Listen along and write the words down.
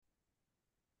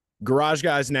Garage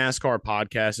Guys NASCAR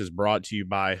podcast is brought to you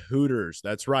by Hooters.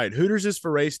 That's right. Hooters is for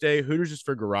race day. Hooters is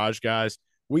for Garage Guys.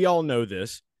 We all know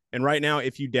this. And right now,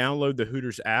 if you download the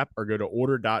Hooters app or go to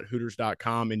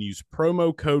order.hooters.com and use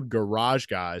promo code Garage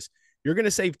Guys, you're going to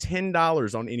save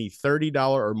 $10 on any $30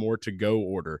 or more to go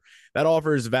order. That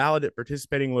offer is valid at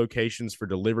participating locations for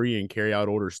delivery and carry out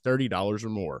orders $30 or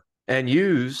more. And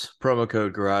use promo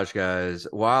code Garage Guys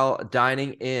while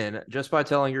dining in just by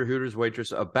telling your Hooters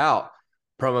waitress about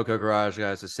promo code Garage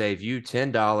Guys to save you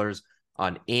 $10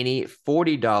 on any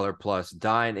 $40 plus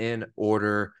dine-in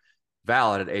order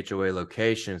valid at HOA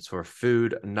locations for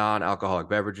food, non-alcoholic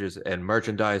beverages, and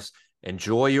merchandise.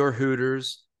 Enjoy your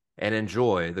Hooters and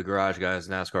enjoy the Garage Guys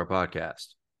NASCAR podcast.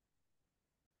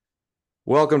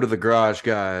 Welcome to the Garage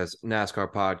Guys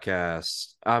NASCAR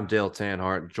podcast. I'm Dale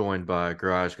Tanhart, joined by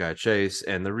Garage Guy Chase.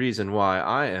 And the reason why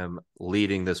I am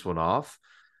leading this one off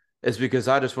is because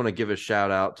I just want to give a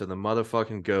shout out to the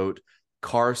motherfucking GOAT,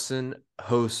 Carson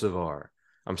Hocevar.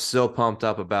 I'm still pumped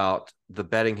up about the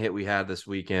betting hit we had this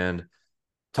weekend.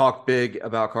 Talk big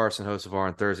about Carson Hocevar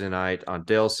on Thursday night on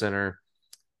Dale Center.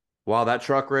 While that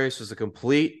truck race was a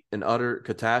complete and utter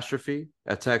catastrophe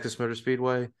at Texas Motor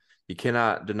Speedway, you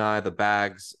cannot deny the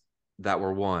bags that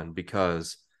were won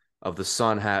because of the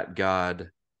sun hat god,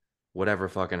 whatever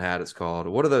fucking hat it's called.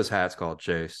 What are those hats called,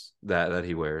 Chase, that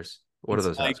he wears? What are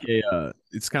those hats called?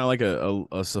 It's kind of like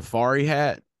a safari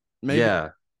hat, maybe.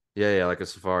 Yeah, like a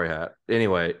safari hat.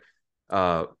 Anyway,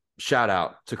 shout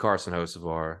out to Carson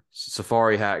Hocevar,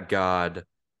 safari hat god,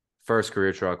 first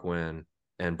career truck win,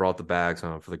 and brought the bags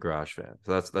home for the garage fan.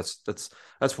 So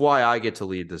that's why I get to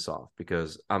lead this off,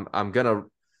 because I'm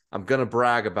gonna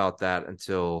brag about that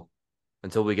until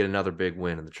we get another big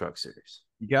win in the truck series.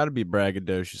 You got to be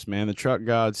braggadocious, man. The truck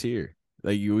god's here.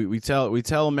 Like we tell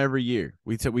them every year.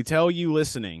 We tell you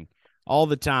listening all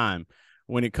the time.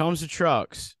 When it comes to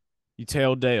trucks, you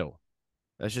tail Dale.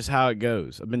 That's just how it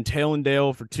goes. I've been tailing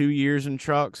Dale for 2 years in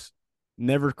trucks.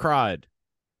 Never cried.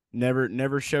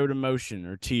 Never showed emotion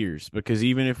or tears, because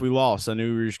even if we lost, I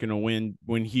knew we were just going to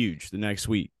win huge the next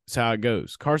week. That's how it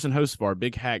goes. Carson Hocevar,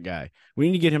 big hat guy. We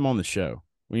need to get him on the show.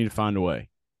 We need to find a way.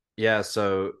 Yeah,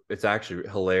 so it's actually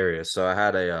hilarious. So I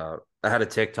had a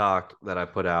TikTok that I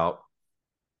put out.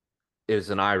 It was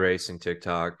an iRacing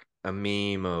TikTok, a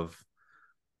meme of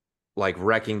like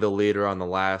wrecking the leader on the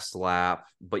last lap,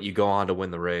 but you go on to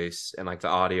win the race, and like the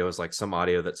audio is like some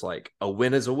audio that's like, a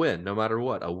win is a win, no matter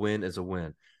what. A win is a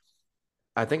win.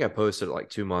 I think I posted it like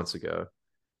 2 months ago.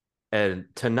 And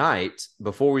tonight,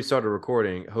 before we started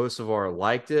recording, Hocevar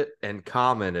liked it and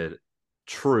commented,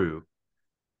 "True."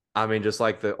 I mean, just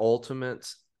like the ultimate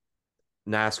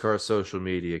NASCAR social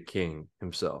media king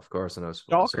himself, Carson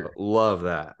Hocevar. So love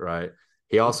that, right?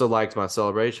 He also liked my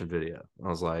celebration video. I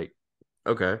was like,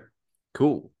 okay,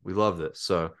 cool. We love this.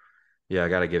 So yeah, I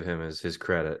got to give him his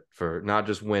credit for not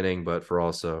just winning, but for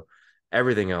also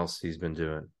everything else he's been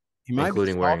doing,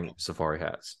 including wearing safari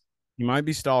hats. He might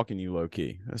be stalking you low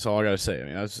key. That's all I got to say. I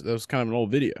mean, that was kind of an old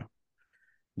video.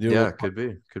 Yeah, could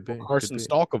be. Carson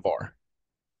Stalkavar.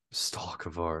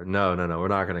 Stalkavar. No. We're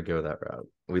not going to go that route.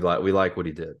 We like what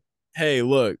he did. Hey,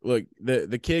 look,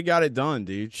 the kid got it done,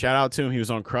 dude. Shout out to him. He was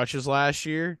on crutches last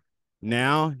year.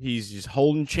 Now he's just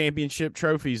holding championship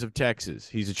trophies of Texas.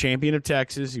 He's a champion of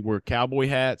Texas. He wore cowboy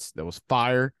hats. That was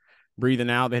fire. Breathing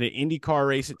out. They had an IndyCar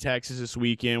race at Texas this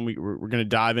weekend. We're going to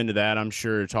dive into that, I'm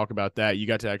sure, talk about that. You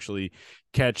got to actually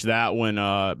catch that one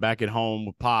back at home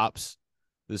with Pops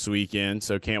this weekend,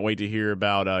 so can't wait to hear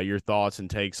about your thoughts and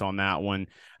takes on that one.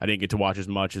 I didn't get to watch as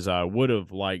much as I would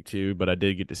have liked to, but I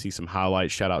did get to see some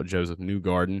highlights. Shout out Joseph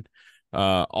Newgarden.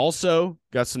 Also,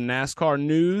 got some NASCAR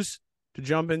news to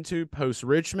jump into post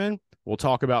Richmond. We'll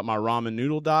talk about my ramen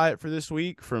noodle diet for this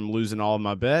week from losing all of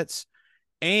my bets.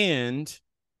 And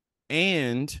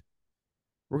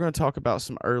we're going to talk about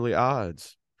some early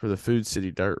odds for the Food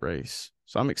City Dirt Race.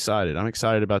 So I'm excited. I'm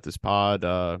excited about this pod.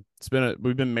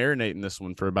 We've been marinating this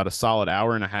one for about a solid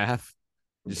hour and a half.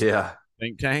 Yeah.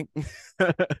 Think tank.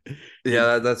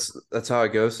 Yeah, that's how it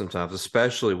goes sometimes,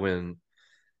 especially when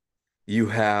you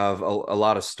have a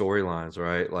lot of storylines,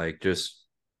 right? Like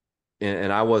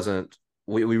and I wasn't,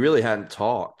 we really hadn't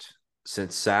talked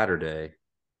since Saturday.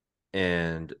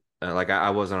 And like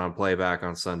I wasn't on playback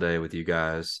on Sunday with you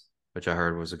guys, which I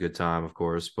heard was a good time, of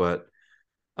course. But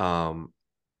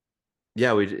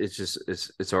yeah,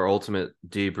 it's our ultimate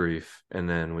debrief, and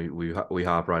then we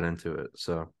hop right into it.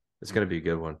 So it's going to be a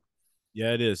good one.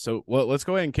 Yeah, it is. So let's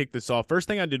go ahead and kick this off. First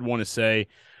thing I did want to say,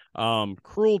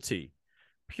 cruelty.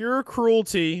 pure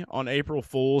cruelty on April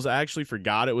Fools. I actually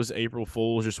forgot it was April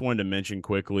Fools. Just wanted to mention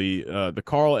quickly the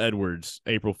Carl Edwards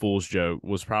April Fools joke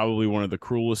was probably one of the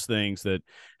cruelest things that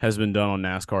has been done on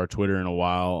NASCAR Twitter in a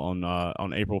while.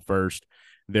 On April 1st,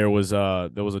 there was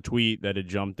a tweet that had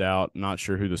jumped out. Not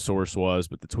sure who the source was,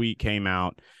 but the tweet came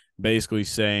out basically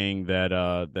saying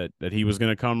that he was going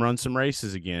to come run some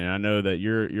races again. And I know that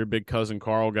you're a big cousin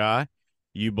Carl guy.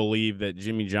 You believe that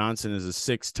Jimmy Johnson is a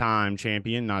 6-time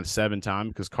champion, not a 7-time,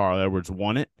 because Carl Edwards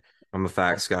won it. I'm a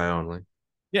facts guy only.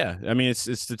 Yeah, I mean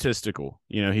it's statistical.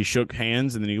 He shook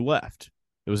hands and then he left.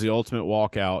 It was the ultimate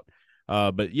walkout.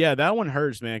 But yeah, that one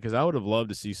hurts, man, because I would have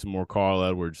loved to see some more Carl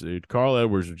Edwards, dude. Carl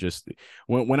Edwards was just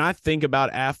when I think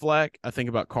about Affleck, I think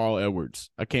about Carl Edwards.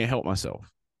 I can't help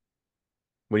myself.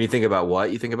 When you think about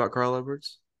what? You think about Carl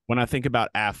Edwards? When I think about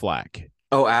Affleck,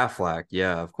 Oh, Affleck.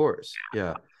 Yeah, of course.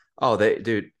 Yeah. Oh,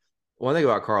 dude. One thing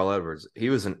about Carl Edwards, he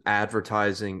was an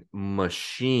advertising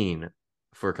machine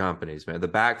for companies, man. The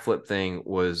backflip thing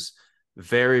was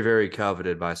very, very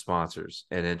coveted by sponsors,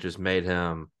 and it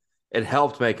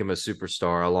helped make him a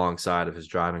superstar alongside of his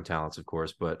driving talents, of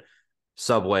course. But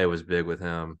Subway was big with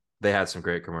him. They had some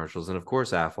great commercials, and of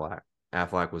course, Affleck.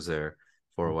 Affleck was there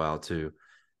for a while too.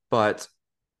 But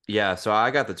yeah, so I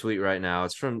got the tweet right now.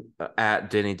 It's from at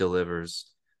Denny Delivers.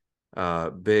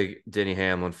 Big Denny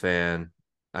Hamlin fan.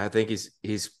 I think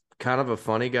he's kind of a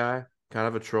funny guy, kind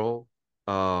of a troll.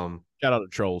 shout out to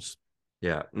trolls.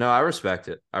 Yeah, no, I respect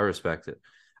it.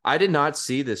 I did not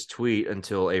see this tweet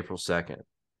until April 2nd,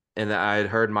 and I had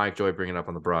heard Mike Joy bring it up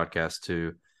on the broadcast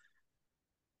too.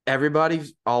 Everybody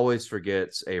always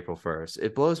forgets April 1st.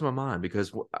 It blows my mind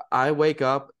because I wake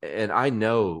up and I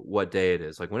know what day it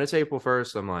is. Like when it's April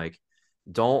 1st, I'm like,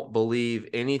 don't believe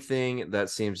anything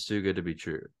that seems too good to be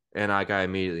true. And like I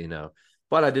immediately know.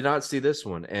 But I did not see this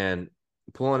one. And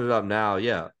pulling it up now,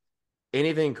 yeah.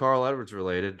 Anything Carl Edwards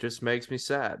related just makes me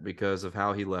sad because of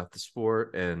how he left the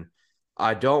sport. And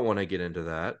I don't want to get into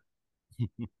that.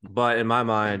 But in my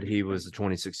mind, he was the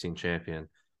 2016 champion.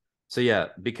 So yeah,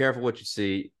 be careful what you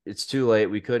see. It's too late.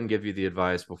 We couldn't give you the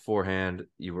advice beforehand.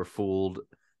 You were fooled.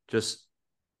 Just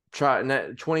try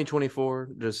 2024.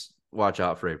 Just watch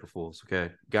out for April Fools.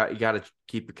 Okay, you got to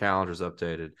keep your calendars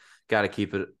updated. Got to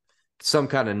keep it some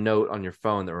kind of note on your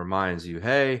phone that reminds you,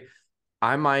 hey,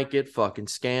 I might get fucking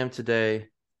scammed today.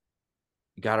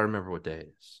 You got to remember what day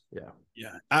it is. Yeah.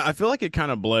 Yeah, I feel like it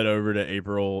kind of bled over to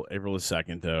April the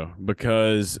 2nd though,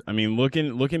 because I mean,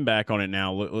 looking back on it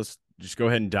now, let's just go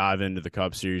ahead and dive into the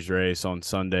Cup Series race on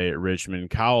Sunday at Richmond.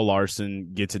 Kyle Larson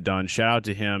gets it done. Shout out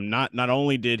to him. Not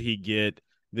only did he get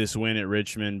this win at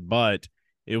Richmond, but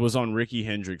it was on Ricky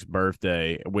Hendrick's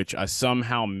birthday, which I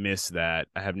somehow missed that.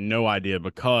 I have no idea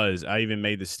because I even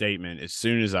made the statement as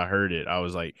soon as I heard it. I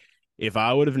was like, if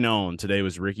I would have known today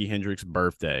was Ricky Hendrick's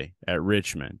birthday at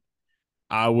Richmond,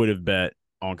 I would have bet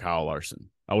on Kyle Larson.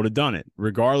 I would have done it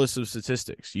regardless of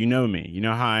statistics. You know me, you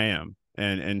know how I am.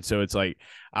 And so it's like,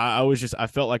 I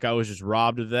felt like I was just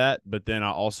robbed of that. But then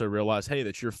I also realized, hey,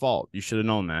 that's your fault. You should have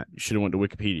known that. You should have went to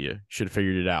Wikipedia. Should have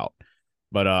figured it out.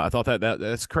 But I thought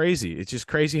that's crazy. It's just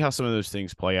crazy how some of those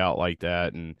things play out like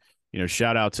that. And,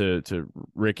 shout out to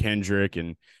Rick Hendrick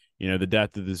and, the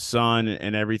death of his son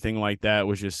and everything like that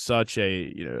was just such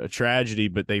a tragedy,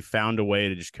 but they found a way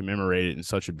to just commemorate it in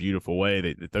such a beautiful way.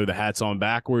 They throw the hats on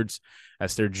backwards.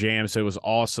 That's their jam. So it was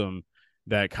awesome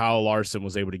that Kyle Larson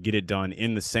was able to get it done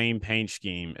in the same paint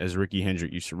scheme as Ricky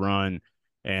Hendrick used to run.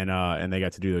 And they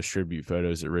got to do those tribute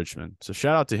photos at Richmond. So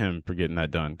shout out to him for getting that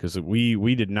done because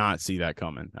we did not see that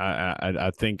coming.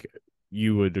 I think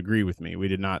you would agree with me. We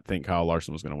did not think Kyle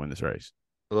Larson was going to win this race.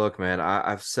 Look, man,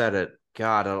 I've said it.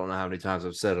 God, I don't know how many times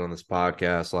I've said it on this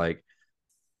podcast. Like,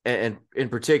 and in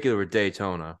particular with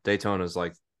Daytona. Daytona is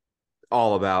like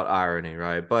all about irony,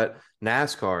 right? But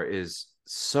NASCAR is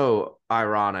so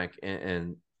ironic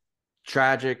and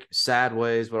tragic, sad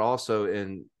ways, but also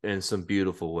in some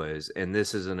beautiful ways. And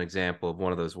this is an example of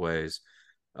one of those ways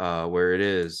where it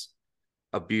is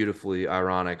a beautifully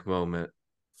ironic moment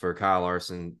for Kyle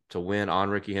Larson to win on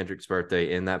Ricky Hendrick's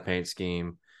birthday in that paint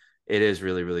scheme. It is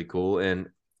really, really cool. And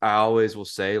I always will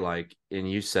say, like, and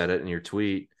you said it in your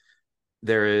tweet,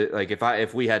 there is like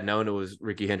if we had known it was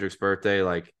Ricky Hendrick's birthday,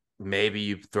 like maybe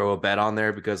you throw a bet on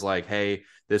there because like, hey,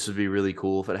 this would be really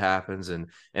cool if it happens. And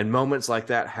moments like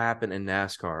that happen in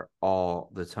NASCAR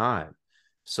all the time.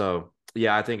 So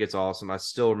yeah, I think it's awesome. I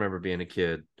still remember being a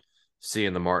kid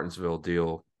seeing the Martinsville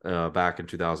deal back in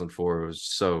 2004. It was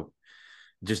so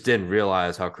just didn't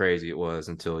realize how crazy it was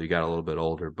until you got a little bit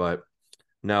older. But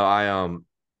no, I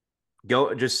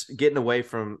just getting away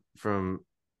from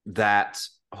that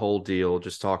whole deal,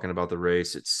 just talking about the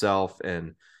race itself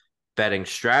and betting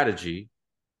strategy.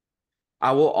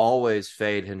 I will always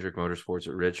fade Hendrick Motorsports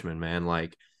at Richmond, man.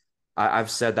 Like I've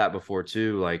said that before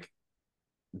too. Like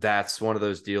that's one of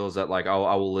those deals that like I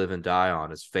will live and die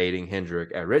on is fading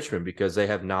Hendrick at Richmond because they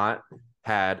have not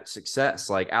had success.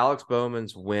 Like Alex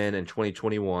Bowman's win in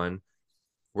 2021,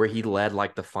 where he led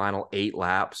like the final 8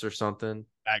 laps or something.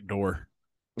 Back door.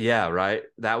 Yeah, right.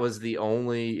 That was the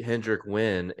only Hendrick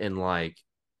win in like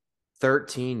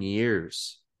 13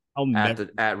 years I'll never.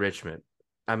 at Richmond.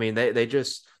 I mean,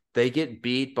 they get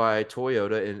beat by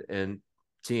Toyota and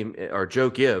team or Joe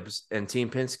Gibbs and Team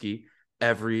Penske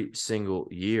every single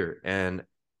year. And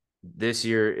this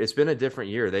year it's been a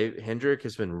different year. Hendrick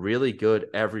has been really good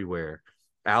everywhere.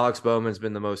 Alex Bowman's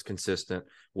been the most consistent.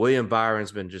 William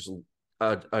Byron's been just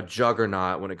a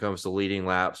juggernaut when it comes to leading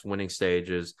laps, winning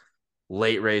stages,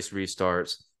 late race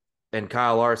restarts. And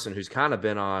Kyle Larson, who's kind of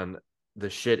been on the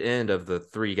shit end of the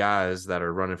 3 guys that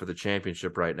are running for the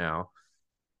championship right now,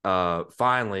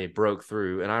 finally broke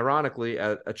through. And ironically,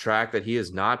 a track that he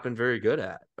has not been very good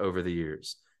at over the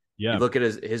years. Yeah. You look at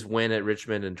his win at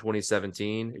Richmond in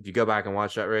 2017. If you go back and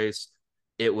watch that race,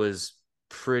 it was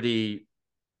pretty.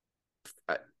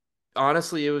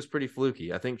 Honestly, it was pretty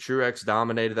fluky. I think Truex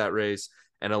dominated that race,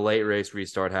 and a late race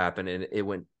restart happened, and it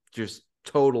went just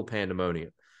total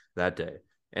pandemonium that day.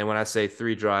 And when I say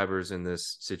 3 drivers in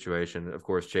this situation, of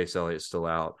course, Chase Elliott's still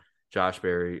out. Josh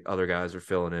Berry, other guys are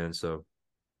filling in. So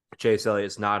Chase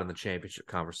Elliott's not in the championship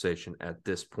conversation at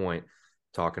this point,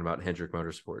 talking about Hendrick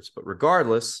Motorsports. But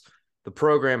regardless, the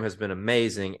program has been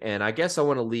amazing. And I guess I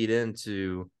want to lead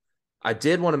into, I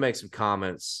did want to make some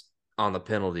comments on the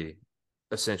penalty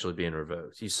essentially being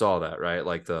revoked. You saw that, right?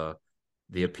 Like the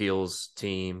appeals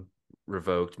team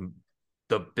revoked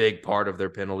the big part of their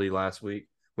penalty last week.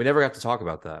 We never got to talk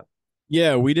about that.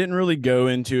 Yeah, we didn't really go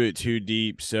into it too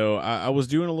deep. So I was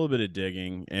doing a little bit of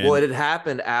digging. And well, it had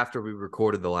happened after we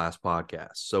recorded the last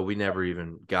podcast. So we never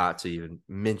even got to even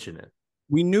mention it.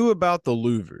 We knew about the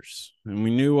louvers and we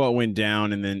knew what went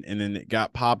down, and then it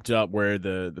got popped up where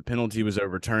the penalty was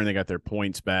overturned. They got their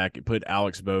points back. It put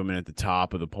Alex Bowman at the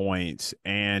top of the points,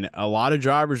 and a lot of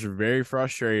drivers are very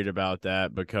frustrated about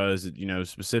that because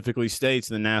specifically states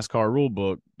in the NASCAR rule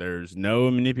book there's no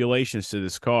manipulations to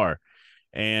this car.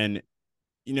 And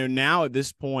now at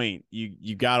this point,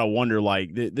 you got to wonder, like,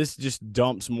 this just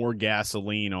dumps more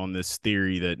gasoline on this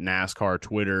theory that NASCAR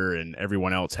Twitter and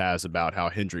everyone else has about how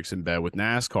Hendrick's in bed with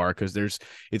NASCAR, because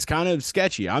it's kind of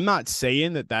sketchy. I'm not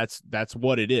saying that that's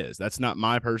what it is. That's not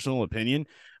my personal opinion,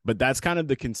 but that's kind of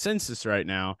the consensus right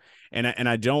now. And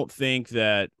I don't think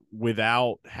that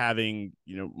without having,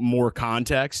 more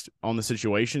context on the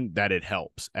situation that it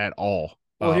helps at all.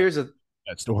 Well, here's that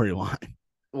storyline.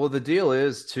 Well, the deal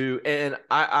is too, and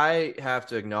I have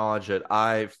to acknowledge that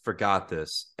I forgot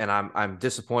this, and I'm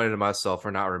disappointed in myself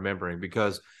for not remembering,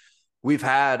 because we've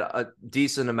had a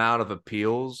decent amount of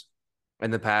appeals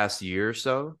in the past year or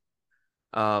so.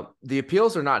 The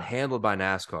appeals are not handled by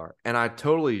NASCAR, and I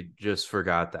totally just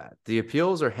forgot that. The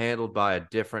appeals are handled by a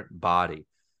different body,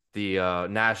 the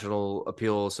National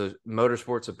Appeal, so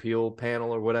Motorsports Appeal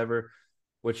Panel or whatever,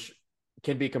 which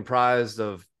can be comprised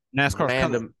of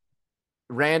NASCAR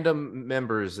random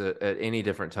members at any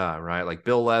different time, right? Like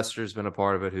Bill Lester's been a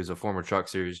part of it, who's a former Truck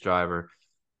Series driver,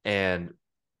 and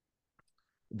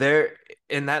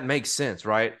that makes sense,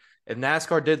 right? If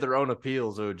NASCAR did their own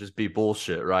appeals, it would just be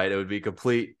bullshit, right? It would be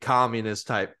complete communist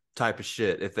type of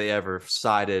shit if they ever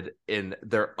sided in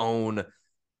their own,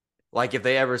 like if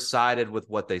they ever sided with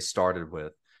what they started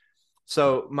with.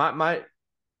 So my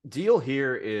deal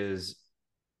here is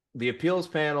the appeals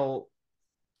panel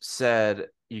said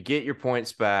you get your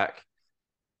points back,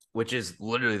 which is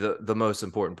literally the most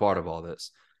important part of all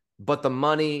this. But the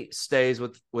money stays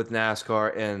with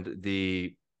NASCAR, and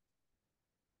the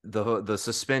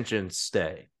suspensions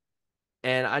stay.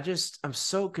 And I'm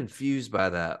so confused by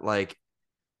that. Like,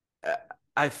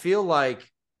 I feel like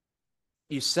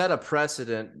you set a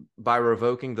precedent by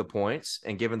revoking the points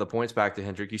and giving the points back to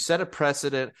Hendrick. You set a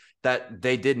precedent that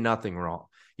they did nothing wrong.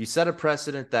 You set a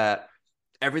precedent that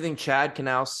everything Chad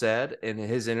Canal said in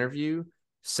his interview,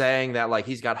 saying that like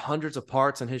he's got hundreds of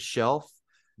parts on his shelf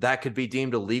that could be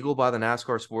deemed illegal by the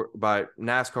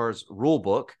NASCAR's rule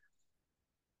book.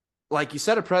 Like, you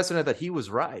set a precedent that he was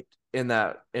right in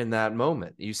that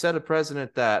moment. You set a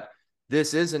precedent that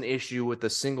this is an issue with the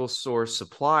single source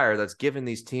supplier that's giving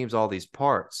these teams all these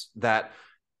parts that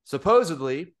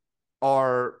supposedly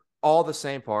are all the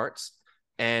same parts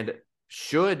and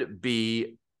should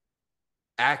be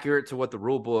accurate to what the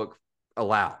rule book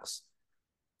allows.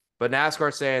 But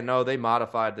NASCAR saying, no, they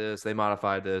modified this.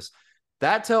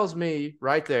 That tells me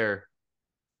right there,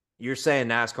 you're saying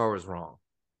NASCAR was wrong.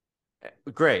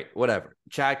 Great, whatever.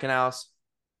 Chad Canals,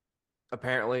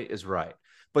 apparently is right.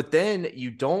 But then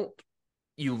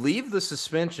you leave the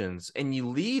suspensions and you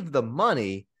leave the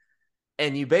money,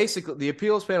 and the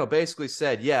appeals panel basically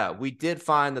said, yeah, we did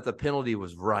find that the penalty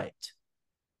was right.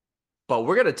 But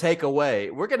we're going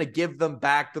to give them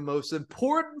back the most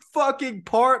important fucking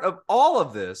part of all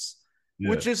of this, Yeah.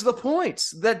 which is the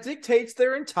points that dictates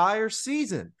their entire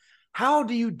season. How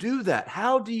do you do that?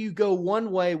 How do you go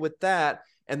one way with that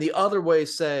and the other way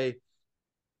say,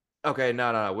 okay,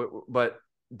 no, but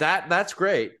that's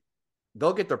great.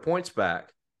 They'll get their points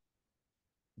back,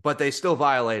 but they still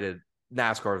violated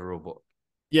NASCAR's rule book.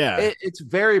 Yeah. It's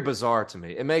very bizarre to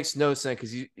me. It makes no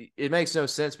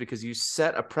sense because you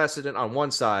set a precedent on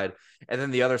one side, and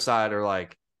then the other side are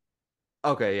like,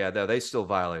 okay, yeah, they still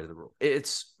violated the rule.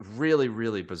 It's really,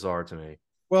 really bizarre to me.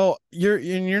 Well,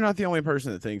 you're not the only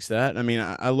person that thinks that. I mean,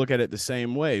 I look at it the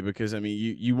same way because I mean,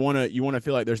 you want to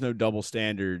feel like there's no double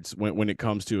standards when it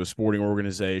comes to a sporting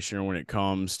organization or when it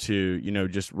comes to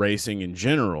just racing in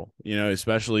general.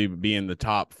 Especially being the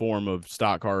top form of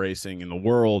stock car racing in the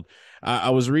world.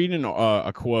 I was reading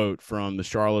a quote from the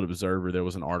Charlotte Observer. There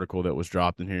was an article that was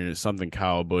dropped in here, and it's something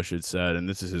Kyle Busch had said, and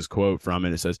this is his quote from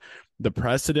it. It says, the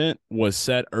precedent was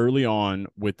set early on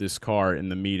with this car in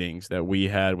the meetings that we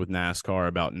had with NASCAR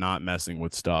about not messing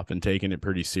with stuff and taking it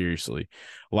pretty seriously.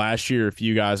 Last year, a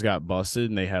few guys got busted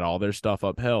and they had all their stuff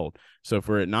upheld. So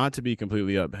for it not to be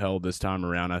completely upheld this time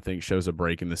around, I think shows a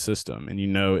break in the system. And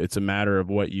it's a matter of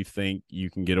what you think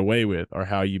you can get away with or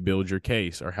how you build your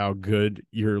case or how good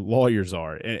your lawyers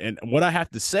are. And what I have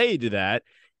to say to that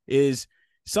is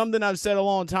something I've said a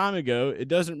long time ago. It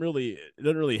doesn't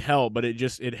really help, but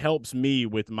it helps me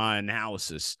with my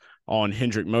analysis on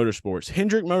Hendrick Motorsports.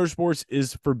 Hendrick Motorsports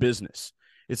is for business.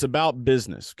 It's about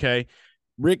business. Okay.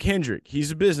 Rick Hendrick,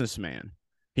 he's a businessman.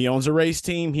 He owns a race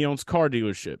team. He owns car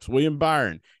dealerships. William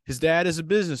Byron, his dad is a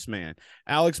businessman.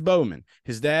 Alex Bowman,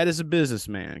 his dad is a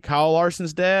businessman. Kyle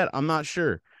Larson's dad, I'm not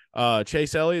sure.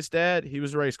 Chase Elliott's dad, he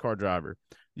was a race car driver.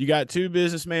 You got two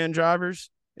businessman drivers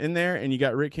in there, and you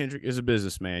got Rick Hendrick as a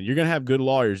businessman. You're going to have good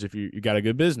lawyers if you got a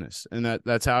good business, and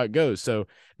that's how it goes. So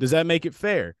does that make it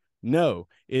fair? No.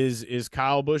 Is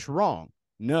Kyle Busch wrong?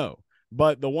 No.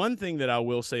 But the one thing that I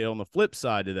will say on the flip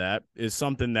side of that is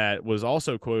something that was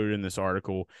also quoted in this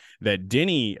article that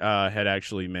Denny had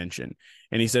actually mentioned.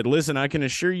 And he said, listen, I can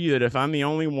assure you that if I'm the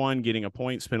only one getting a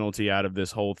points penalty out of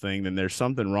this whole thing, then there's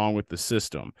something wrong with the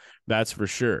system. That's for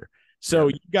sure. So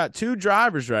Yeah. you've got two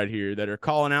drivers right here that are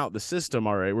calling out the system.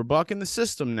 All right, we're bucking the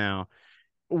system now.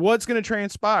 What's going to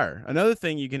transpire? Another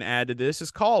thing you can add to this is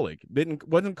Kaulig.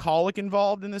 Wasn't Kaulig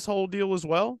involved in this whole deal as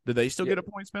well? Did they still Yeah. get a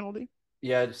points penalty?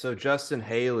 Yeah. So Justin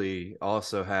Haley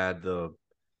also had the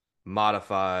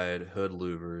modified hood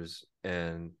louvers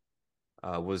and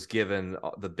was given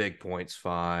the big points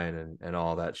fine and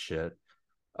all that shit.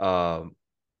 Um,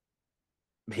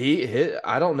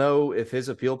 I don't know if his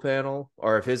appeal panel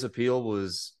or if his appeal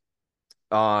was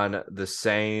on the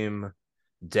same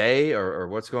day or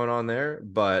what's going on there,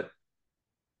 but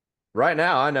right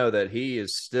now I know that he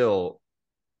still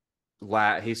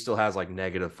has like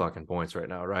negative fucking points right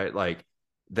now, right? Like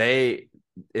they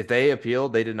if they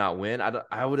appealed, they did not win.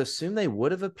 I would assume they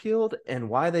would have appealed, and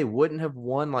why they wouldn't have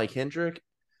won like Hendrick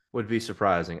would be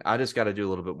surprising. I just got to do a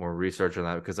little bit more research on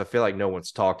that because I feel like no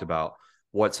one's talked about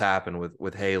what's happened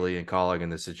with Haley and Colleague in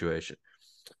this situation.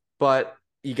 But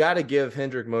you got to give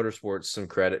Hendrick Motorsports some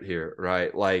credit here,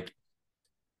 right? Like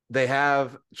they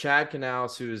have Chad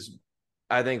Canals, who is,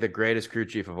 I think, the greatest crew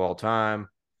chief of all time.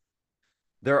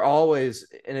 They're always,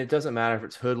 and it doesn't matter if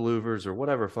it's hood louvers or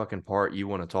whatever fucking part you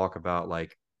want to talk about,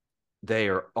 like they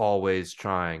are always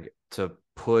trying to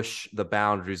push the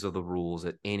boundaries of the rules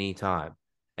at any time.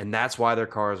 And that's why their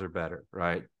cars are better,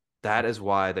 right? That is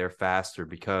why they're faster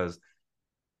because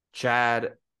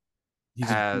Chad He's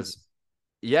a has,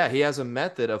 yeah, he has a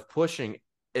method of pushing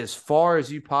as far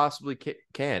as you possibly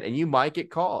can. And you might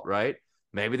get caught, right?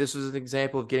 Maybe this was an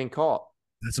example of getting caught.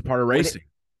 That's a part of When it, racing.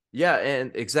 yeah,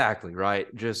 and exactly,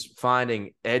 right? Just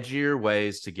finding edgier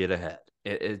ways to get ahead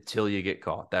until you get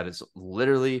caught. That is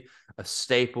literally a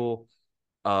staple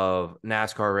of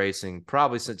NASCAR racing,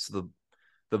 probably since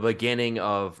the beginning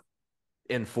of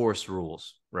enforced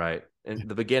rules, right? And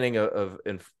the beginning of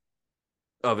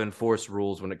enforced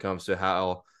rules when it comes to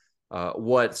how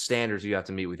what standards you have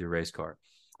to meet with your race car.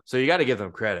 So you got to give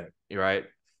them credit, right?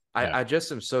 Yeah. I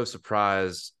just am so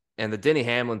surprised. And the Denny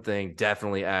Hamlin thing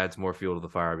definitely adds more fuel to the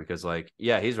fire because, like,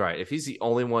 yeah, he's right. If he's the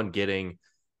only one getting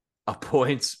a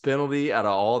points penalty out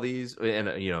of all these,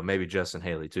 and maybe Justin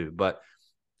Haley too, but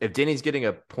if Denny's getting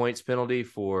a points penalty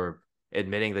for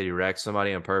admitting that he wrecked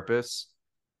somebody on purpose,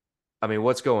 I mean,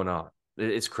 what's going on?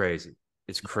 It's crazy.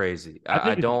 It's crazy. I I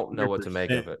think it's don't know what to make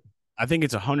 100%. of it. I think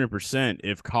it's 100%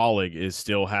 if Colleague is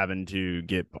still having to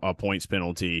get a points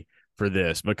penalty for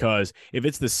this, because if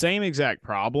it's the same exact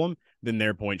problem, then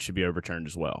their points should be overturned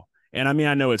as well. And I mean,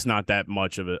 I know it's not that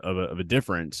much of a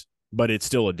difference, but it's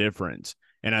still a difference.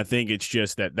 And I think it's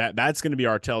just that's going to be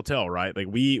our telltale, right? Like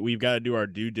we've got to do our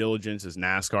due diligence as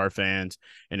NASCAR fans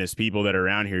and as people that are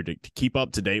around here to keep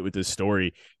up to date with this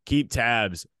story, keep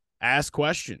tabs, ask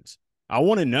questions. I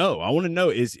want to know. I want to know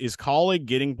is Colleague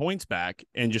getting points back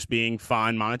and just being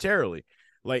fined monetarily?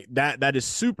 Like that is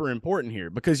super important here,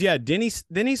 because yeah, Denny's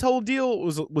whole deal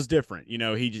was different. You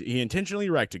know, he intentionally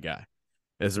wrecked a guy.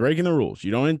 As breaking the rules.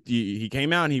 He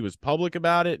came out and he was public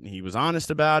about it and he was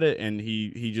honest about it, and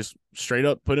he just straight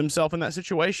up put himself in that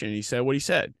situation. And he said what he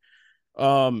said.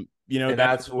 And That's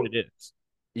that's what what, it is.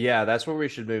 yeah, that's where we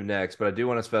should move next. But I do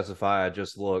want to specify, I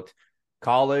just looked.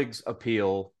 Colleagues'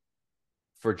 appeal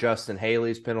for Justin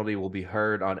Haley's penalty will be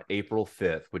heard on April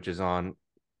 5th, which is on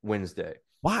Wednesday. So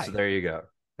Why? there you go.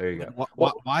 There you go. Like,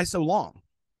 Well, why so long?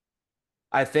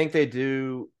 I think they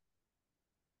do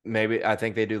I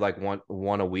think they do like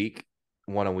one a week.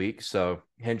 So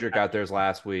Hendrick got theirs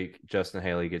last week. Justin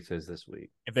Haley gets his this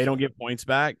week. If they don't get points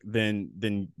back, then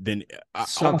all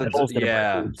Something's hell's gonna break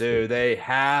yeah, loose. dude. They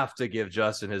have to give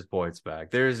Justin his points back.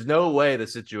 There's no way the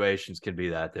situations can be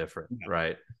that different, No,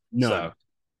 right? none. So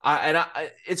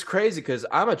it's crazy because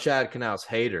I'm a Chad Knaus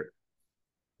hater,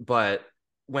 but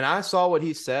when I saw what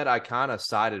he said, I kind of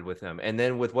sided with him. And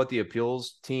then with what the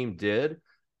appeals team did,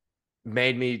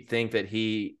 made me think that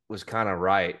he was kind of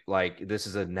right. Like this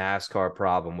is a NASCAR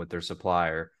problem with their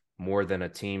supplier more than a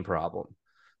team problem.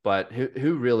 But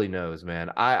who really knows, man?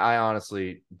 I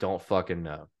honestly don't fucking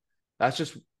know. That's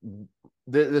just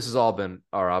this has all been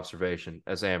our observation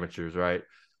as amateurs, right?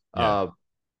 Yeah.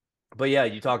 But yeah,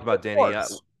 you talked about Denny.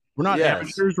 Reports. We're not Yes,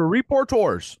 amateurs, we're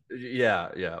reporters.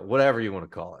 yeah, whatever you want to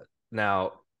call it.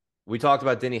 Now we talked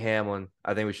about Denny Hamlin.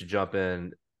 I think we should jump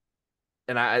in,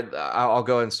 and I'll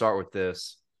go ahead and start with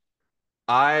this.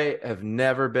 I have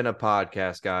never been a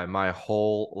podcast guy my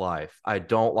whole life. I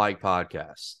don't like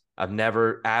podcasts. I've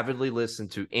never avidly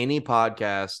listened to any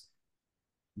podcast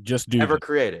Just do ever them.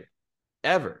 created,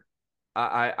 ever.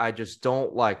 I just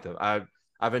don't like them.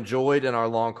 I've enjoyed in our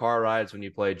long car rides when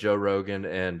you play Joe Rogan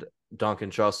and Duncan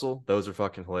Trussell. Those are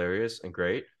fucking hilarious and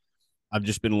great. I've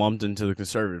just been lumped into the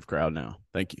conservative crowd now.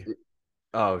 Thank you.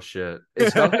 Oh shit!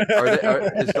 Is Duncan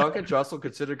Trussell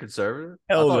considered conservative?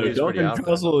 I Hell thought no. he was pretty Duncan out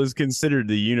there. Trussell is considered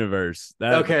the universe.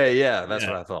 Okay, yeah, that's Yeah,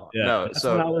 what I thought. yeah. No, That's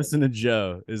when I so listen to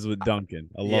Joe is with Duncan.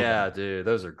 I love yeah, him. dude,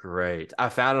 those are great. I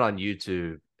found it on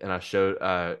YouTube and I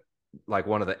showed like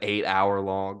one of the 8 hour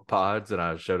long pods and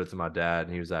I showed it to my dad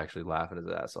and he was actually laughing his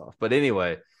ass off. But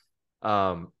anyway,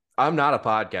 I'm not a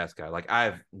podcast guy. Like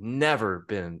I've never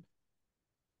been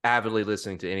avidly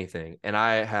listening to anything. And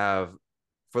I have,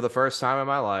 for the first time in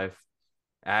my life,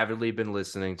 avidly been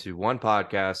listening to one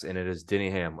podcast, and it is Denny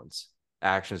Hamlin's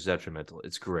Actions Detrimental.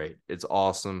 It's great. It's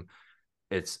awesome.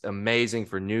 It's amazing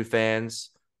for new fans.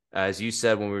 As you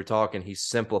said when we were talking, he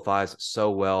simplifies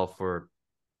so well for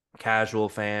casual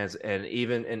fans and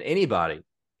even and anybody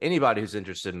who's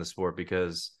interested in the sport,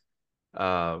 because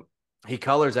he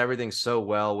colors everything so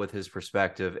well with his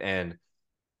perspective, and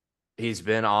he's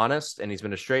been honest and he's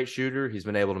been a straight shooter. He's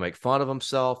been able to make fun of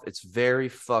himself. It's very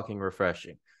fucking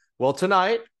refreshing. Well,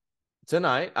 tonight,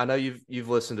 I know you've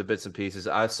listened to bits and pieces.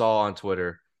 I saw on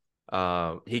Twitter,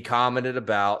 he commented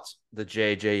about the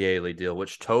JJ Yaley deal,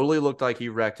 which totally looked like he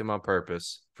wrecked him on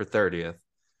purpose for 30th.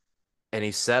 And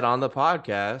he said on the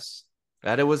podcast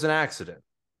that it was an accident.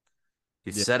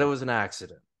 He Yeah, said it was an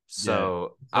accident. yeah.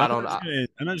 So So I don't.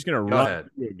 I'm not just gonna Go run ahead.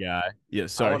 through a guy. Yeah, I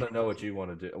sorry. want to know what you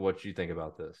want to do. What you think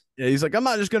about this? Yeah, he's like, I'm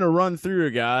not just gonna run through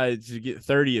a guy to get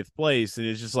 30th place, and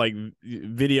it's just like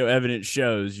video evidence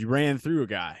shows you ran through a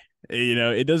guy. You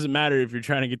know, it doesn't matter if you're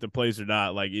trying to get the place or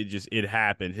not. Like it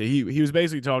happened. He was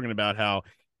basically talking about how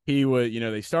he would,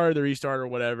 they started the restart or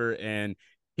whatever, and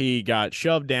he got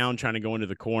shoved down trying to go into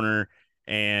the corner,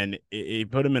 and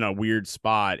it put him in a weird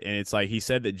spot. And it's like he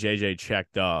said that JJ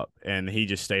checked up, and he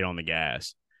just stayed on the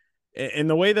gas. And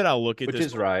the way that I look at Which this,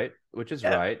 is right. Which is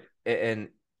yeah, right. And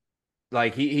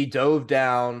like he dove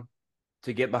down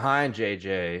to get behind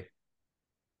JJ.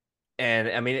 And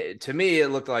I mean, to me, it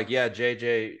looked like, yeah,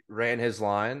 JJ ran his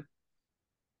line,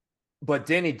 but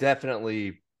Denny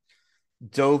definitely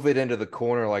dove it into the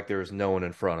corner like there was no one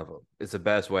in front of him. It's the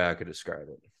best way I could describe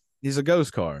it. he's a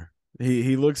ghost car.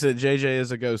 He looks at JJ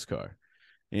as a ghost car.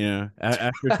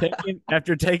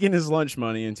 After taking his lunch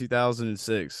money in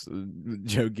 2006,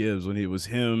 Joe Gibbs, when he was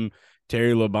him,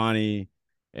 Terry Labonte,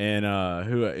 and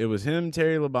who it was him,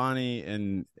 Terry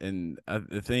Labonte, and I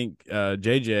think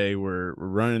JJ were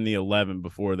running the 11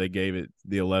 before they gave it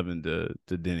the 11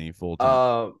 to Denny full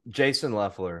time. Jason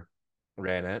Leffler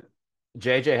ran it.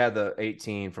 JJ had the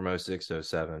 18 from 06 to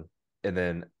 07. And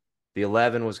then the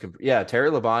 11 was, Terry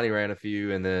Labonte ran a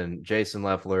few. And then Jason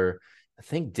Leffler, I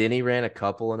think Denny ran a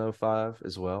couple in 05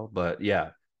 as well. But yeah,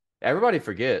 everybody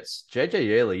forgets JJ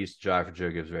Yaley used to drive for Joe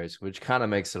Gibbs Racing, which kind of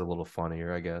makes it a little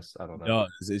funnier, I guess. I don't know.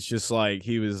 Does. It's just like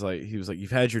he was like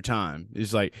you've had your time.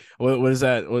 He's like what is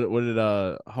that? What did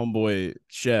homeboy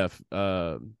chef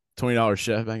 $20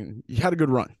 chef you had a good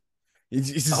run. It's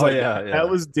just Oh, like yeah, yeah. That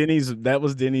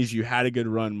was Denny's you had a good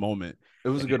run moment. It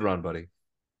was a good run, buddy.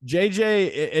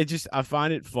 JJ, it just I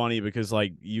find it funny because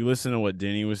like you listen to what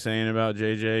Denny was saying about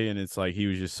JJ, and it's like he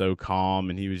was just so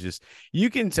calm, and he was just you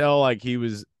can tell like he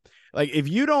was like if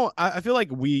you don't I feel like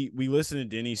we listen to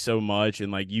Denny so much,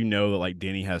 and like you know that like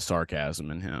Denny has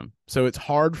sarcasm in him, so it's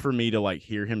hard for me to like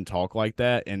hear him talk like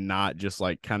that and not just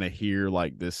like kind of hear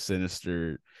like this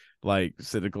sinister like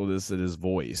cynicalness in his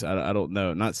voice. I don't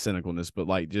know, not cynicalness, but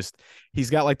like just he's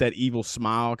got like that evil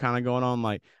smile kind of going on,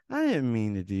 like I didn't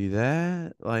mean to do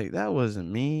that. Like that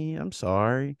wasn't me. I'm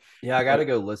sorry. Yeah, I got But to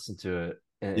go listen to it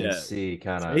and yeah, see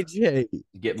kind of JJ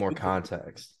get more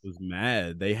context. was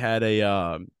mad. They had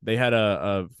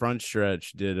a front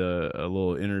stretch did a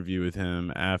little interview with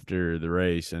him after the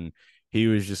race, and he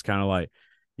was just kind of like,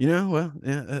 well,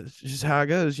 yeah, that's just how it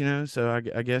goes, So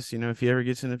I guess if he ever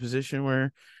gets in a position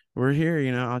where we're here,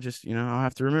 I'll just I'll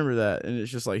have to remember that. And it's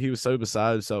just like he was so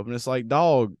beside himself, and it's like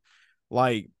dog,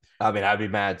 like I mean, I'd be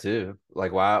mad too.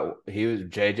 Like, why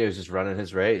JJ was just running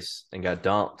his race and got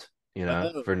dumped,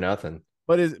 for nothing.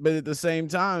 But at the same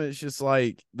time, it's just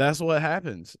like that's what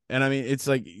happens. And I mean, it's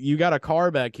like you got a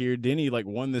car back here. Denny like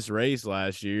won this race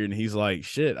last year, and he's like,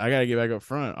 "Shit, I gotta get back up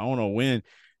front. I want to win."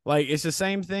 Like it's the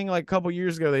same thing. Like a couple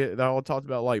years ago, they all talked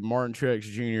about like Martin Truex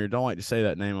Jr. Don't like to say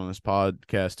that name on this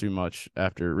podcast too much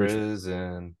after Richmond.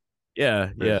 Prison,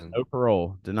 Yeah, prison. no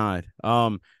parole denied.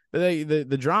 But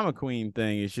the drama queen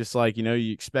thing is just like you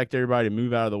expect everybody to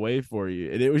move out of the way for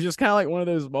you, and it was just kind of like one of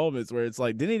those moments where it's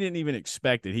like Denny didn't even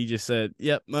expect it. He just said,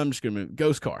 "Yep, I'm just gonna move.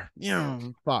 Ghost car,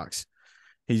 Fox."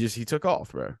 He took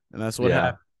off, bro, and that's what Yeah.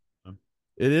 happened.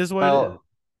 It is what it is. Well,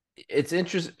 it's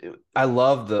interesting. I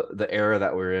love the era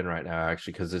that we're in right now,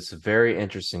 actually, because it's a very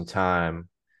interesting time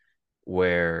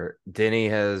where Denny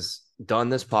has done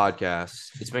this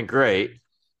podcast. It's been great,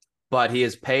 but he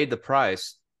has paid the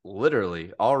price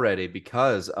literally already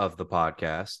because of the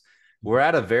podcast. We're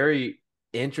at a very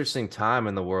interesting time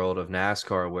in the world of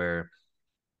NASCAR where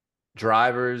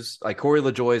drivers like Corey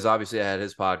LaJoy has obviously had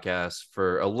his podcast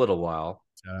for a little while.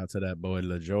 Shout out to that boy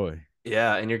LaJoy.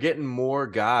 Yeah, and you're getting more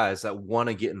guys that want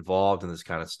to get involved in this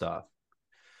kind of stuff.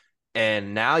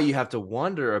 And now you have to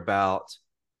wonder about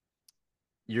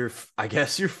I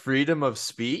guess your freedom of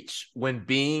speech when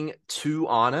being too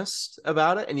honest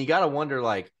about it. And you got to wonder,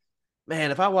 like,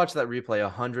 man, if I watch that replay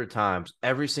 100 times,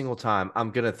 every single time,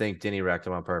 I'm going to think Denny wrecked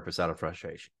him on purpose out of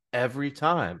frustration every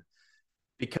time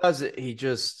because he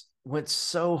just went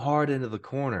so hard into the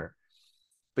corner.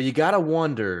 But you got to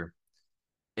wonder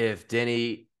if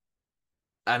Denny,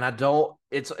 and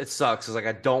it sucks. It's like,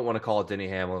 I don't want to call Denny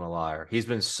Hamlin a liar. He's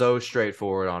been so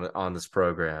straightforward on this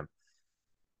program.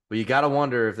 But you got to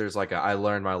wonder if there's like I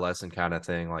learned my lesson kind of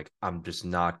thing. Like, I'm just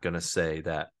not going to say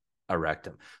that I wrecked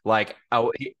him. Like,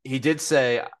 he did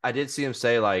say, I did see him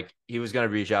say, like, he was going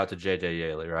to reach out to JJ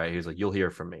Yaley, right? He was like, you'll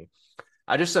hear from me.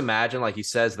 I just imagine, like, he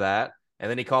says that, and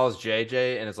then he calls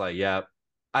JJ, and it's like, yeah,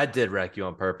 I did wreck you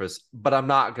on purpose, but I'm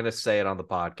not going to say it on the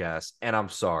podcast, and I'm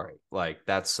sorry. Like,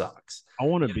 that sucks. I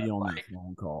want to be on that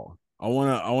phone call. I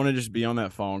want to just be on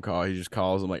that phone call. He just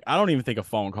calls. I'm like, I don't even think a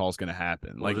phone call is going to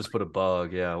happen. We'll Like, just put a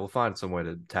bug. Yeah, we'll find some way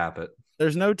to tap it.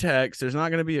 there's no text. There's not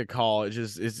going to be a call.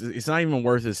 It's not even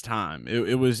worth his time.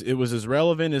 It was as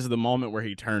relevant as the moment where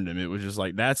he turned him. It was just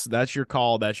like that's your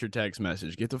call. That's your text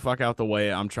message. Get the fuck out the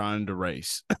way. I'm trying to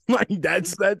race. Like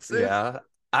that's it. Yeah,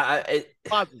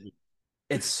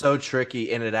 it's so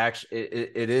tricky, and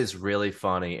it is really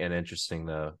funny and interesting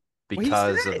though Well, he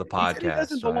said because of it. the He said he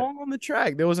doesn't podcast, right? belong on the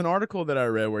track. There was an article that I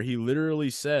read where he literally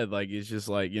said, like, it's just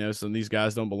like, some of these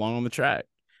guys don't belong on the track.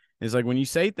 It's like when you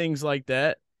say things like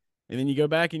that, and then you go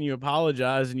back and you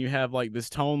apologize and you have like this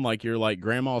tone like you're like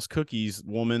grandma's cookies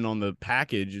woman on the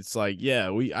package. It's like,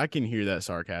 yeah, I can hear that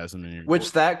sarcasm in your voice.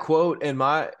 Which that quote, in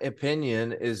my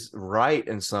opinion, is right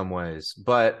in some ways,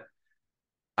 but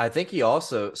I think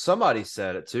somebody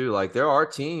said it too. Like, there are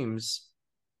teams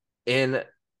in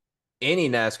any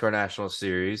NASCAR National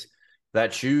Series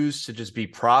that choose to just be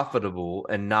profitable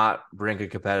and not bring a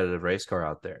competitive race car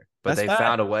out there. but That's they bad.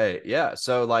 found a way. Yeah.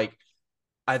 So like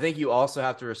I think you also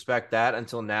have to respect that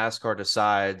until NASCAR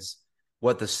decides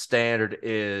what the standard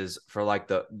is for like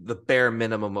the bare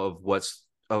minimum of what's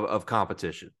of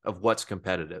competition, of what's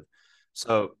competitive.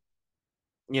 So,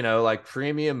 like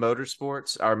premium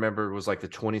motorsports, I remember was like the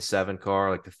 27 car,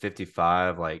 like the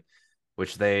 55, like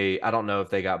which I don't know if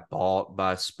they got bought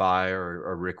by Spire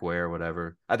or Rick Ware or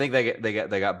whatever. I think they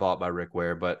got bought by Rick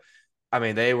Ware, but I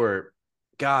mean they were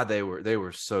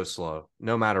so slow.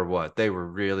 No matter what, they were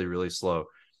really, really slow.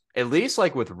 At least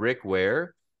like with Rick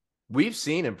Ware, we've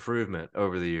seen improvement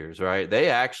over the years, right? They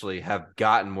actually have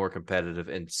gotten more competitive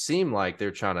and seem like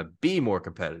they're trying to be more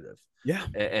competitive Yeah.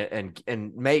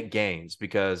 and make gains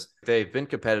because they've been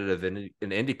competitive in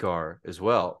IndyCar as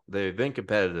well. They've been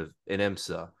competitive in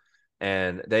IMSA,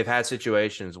 and they've had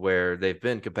situations where they've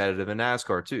been competitive in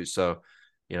NASCAR too. So,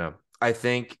 I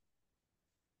think,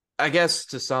 I guess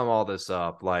to sum all this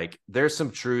up, like there's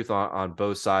some truth on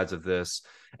both sides of this,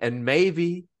 and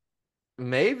maybe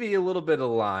a little bit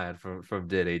of line from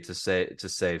Diddy to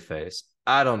save face.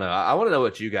 I don't know. I want to know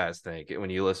what you guys think when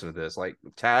you listen to this. Like,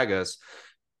 tag us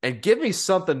and give me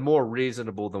something more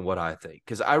reasonable than what I think,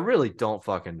 because I really don't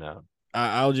fucking know.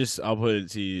 I'll put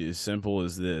it to you as simple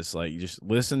as this: like, just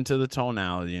listen to the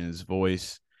tonality in his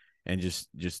voice, and just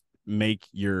make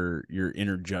your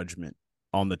inner judgment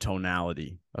on the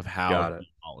tonality of how Got it. he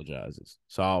apologizes.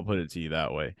 So I'll put it to you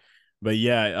that way. But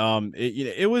yeah,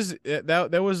 it was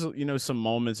that there was some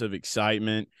moments of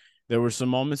excitement. There were some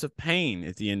moments of pain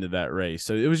at the end of that race.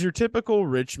 So it was your typical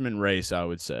Richmond race, I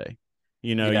would say.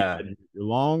 You Yeah. had your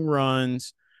long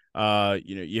runs.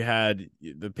 You had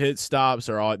the pit stops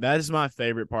are all that is my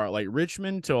favorite part. Like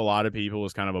Richmond to a lot of people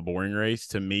is kind of a boring race.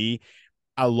 To me,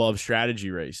 I love strategy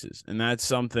races. And that's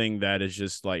something that is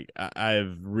just like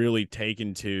I've really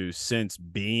taken to since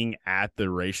being at the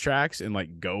racetracks and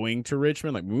like going to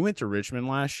Richmond. Like we went to Richmond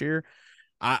last year.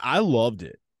 I loved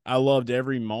it. I loved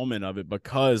every moment of it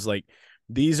because like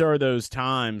these are those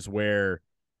times where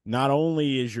not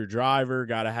only is your driver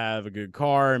got to have a good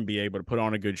car and be able to put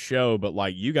on a good show, but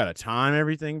like you got to time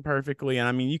everything perfectly. And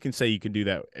I mean, you can say you can do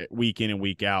that week in and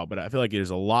week out, but I feel like it is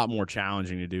a lot more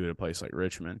challenging to do at a place like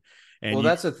Richmond. And Well, you,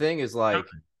 that's the thing is like,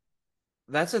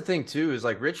 that's the thing too, is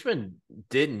like Richmond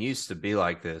didn't used to be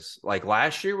like this. Like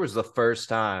last year was the first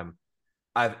time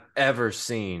I've ever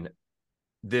seen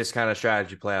this kind of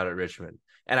strategy play out at Richmond.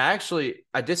 And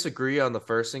I disagree on the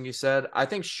first thing you said. I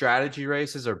think strategy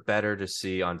races are better to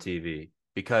see on TV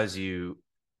because the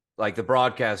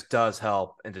broadcast does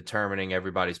help in determining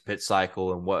everybody's pit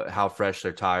cycle and how fresh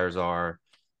their tires are.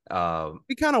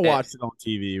 we kind of And watched it on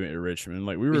TV at Richmond.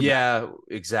 Like we were back. yeah,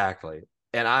 exactly.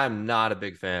 And I'm not a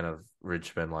big fan of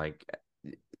Richmond. Like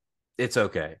it's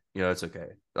okay. It's okay.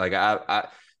 Like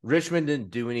Richmond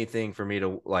didn't do anything for me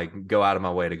to like go out of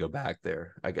my way to go back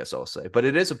there, I guess I'll say. But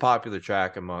it is a popular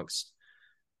track amongst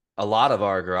a lot of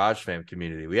our garage fam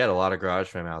community. We had a lot of garage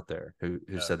fam out there who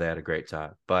said they had a great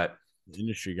time. But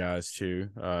Industry guys too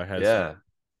had yeah.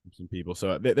 some people.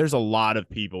 So there's a lot of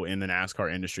people in the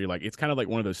NASCAR industry. Like it's kind of like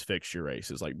one of those fixture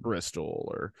races, like Bristol,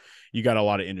 or you got a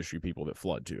lot of industry people that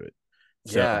flood to it.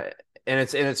 So Yeah, and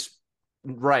it's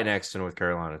right next to North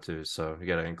Carolina too. So you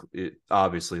got to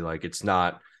obviously like it's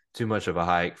not too much of a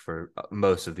hike for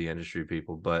most of the industry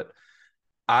people, but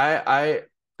I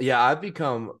yeah,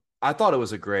 I thought it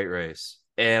was a great race.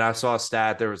 And I saw a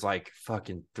stat there was like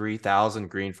fucking 3,000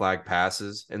 green flag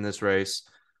passes in this race,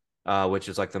 which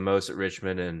is like the most at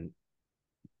Richmond in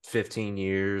 15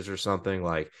 years or something.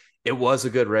 Like it was a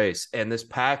good race. And this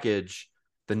package,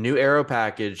 the new aero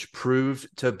package, proved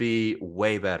to be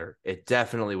way better. It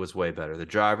definitely was way better. The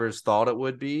drivers thought it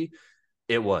would be.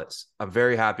 It was. I'm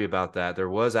very happy about that. There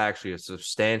was actually a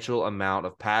substantial amount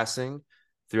of passing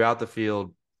throughout the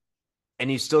field, and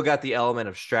you still got the element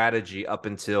of strategy up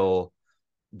until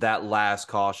that last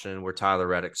caution where Tyler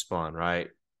Reddick spun, right?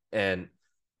 And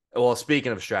well,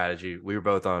 speaking of strategy, we were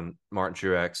both on Martin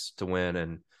Truex to win,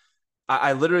 and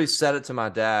I literally said it to my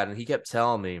dad, and he kept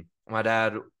telling me. My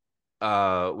dad,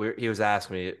 he was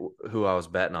asking me who I was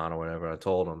betting on or whatever. I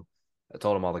told him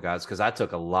all the guys because I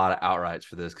took a lot of outrights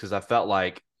for this because I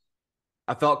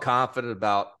felt confident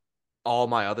about all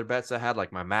my other bets I had,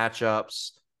 like my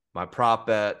matchups, my prop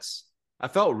bets. I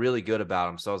felt really good about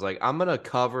them. So I was like, I'm going to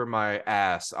cover my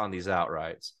ass on these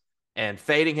outrights. And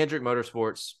fading Hendrick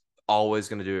Motorsports, always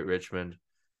going to do it, Richmond.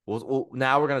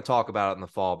 Now we're going to talk about it in the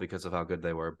fall because of how good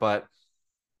they were. But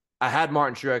I had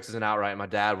Martin Truex as an outright. And my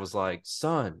dad was like,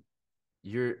 son,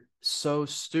 you're so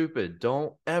stupid.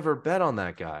 Don't ever bet on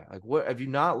that guy. Like, what have you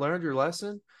not learned your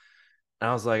lesson? And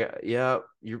I was like, yeah,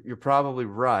 you're probably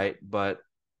right, but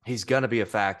he's gonna be a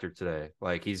factor today.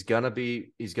 Like he's gonna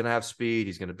have speed.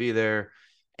 He's gonna be there,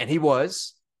 and he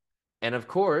was. And of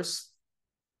course,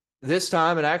 this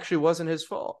time it actually wasn't his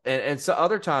fault, and so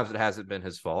other times it hasn't been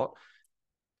his fault.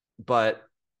 But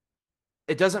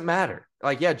it doesn't matter.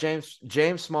 Like, yeah, James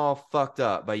Small fucked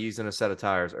up by using a set of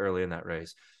tires early in that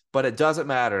race, but it doesn't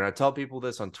matter. And I tell people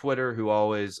this on Twitter who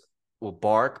always will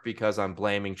bark because I'm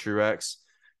blaming Truex.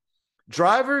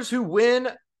 Drivers who win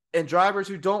and drivers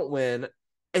who don't win,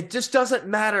 it just doesn't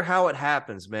matter how it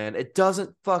happens, man. It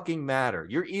doesn't fucking matter.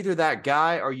 You're either that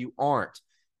guy or you aren't.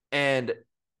 And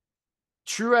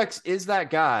Truex is that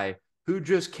guy who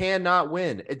just cannot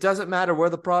win. It doesn't matter where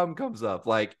the problem comes up.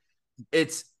 Like,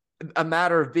 it's a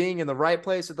matter of being in the right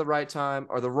place at the right time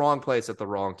or the wrong place at the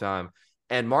wrong time.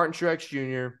 And Martin Truex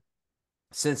Jr.,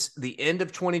 since the end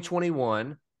of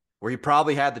 2021, where he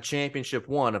probably had the championship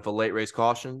won if a late race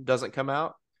caution doesn't come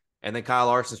out, and then Kyle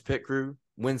Larson's pit crew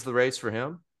wins the race for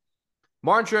him,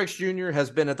 Martin Truex Jr.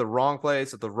 has been at the wrong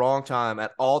place at the wrong time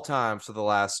at all times for the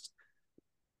last,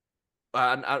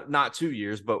 not 2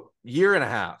 years, but year and a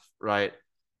half, right?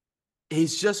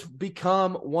 He's just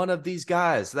become one of these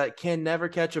guys that can never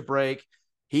catch a break.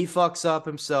 He fucks up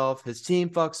himself. His team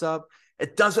fucks up.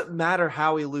 It doesn't matter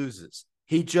how he loses.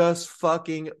 He just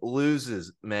fucking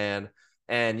loses, man.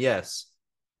 And yes,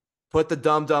 put the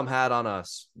dumb hat on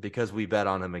us because we bet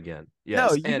on him again. Yes.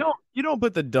 No, you and don't. You don't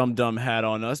put the dumb hat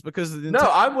on us because the no,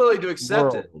 entire I'm willing to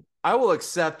accept it. world. I will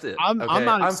accept it. I'm Okay.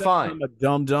 not I'm accepting fine. I'm a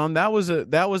dumb. That was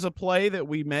a play that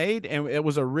we made, and it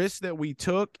was a risk that we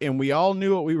took, and we all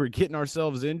knew what we were getting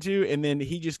ourselves into. And then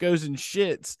he just goes and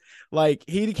shits. Like,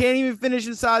 he can't even finish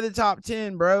inside the top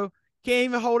 10, bro. Can't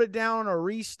even hold it down on a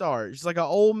restart. Just like an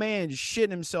old man just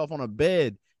shitting himself on a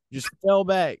bed. Just fell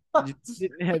back. Just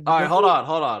didn't have All right, hold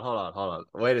on.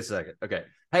 Wait a second. Okay.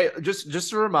 Hey,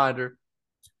 just a reminder.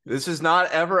 This is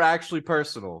not ever actually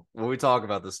personal when we talk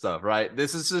about this stuff, right?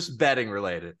 This is just betting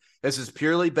related. This is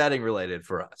purely betting related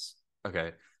for us.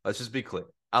 Okay. Let's just be clear.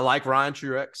 I like Ryan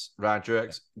Truex. Ryan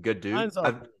Truex, good dude.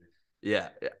 Yeah.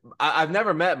 I've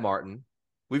never met Martin.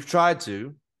 We've tried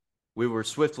to. We were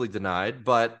swiftly denied,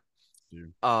 but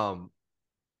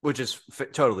which is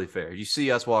totally fair. You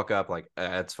see us walk up like,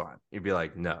 that's fine. You'd be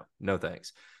like, no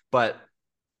thanks. But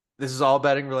this is all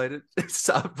betting related. It's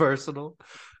not personal.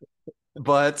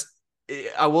 But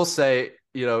I will say,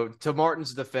 to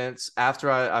Martin's defense, after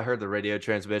I heard the radio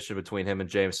transmission between him and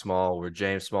James Small, where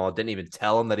James Small didn't even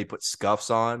tell him that he put scuffs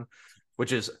on,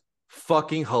 which is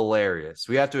fucking hilarious.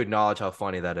 We have to acknowledge how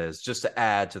funny that is, just to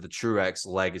add to the Truex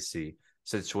legacy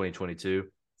since 2022.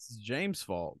 It's James'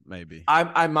 fault, maybe.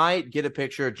 I might get a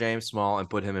picture of James Small and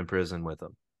put him in prison with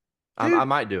him. Dude, I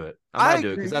might do it. I might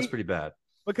do it because that's agree. pretty bad.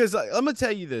 Because I'm gonna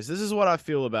tell you this. This is what I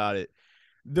feel about it.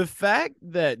 The fact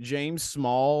that James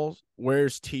Small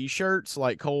wears T-shirts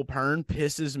like Cole Pern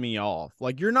pisses me off.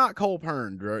 Like, you're not Cole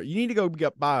Pern, bro. You need to go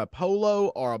buy a polo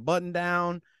or a button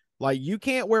down. Like, you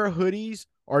can't wear hoodies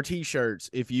or T-shirts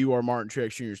if you are Martin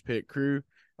Truex Jr.'s pit crew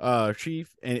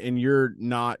chief, and you're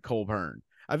not Cole Pern.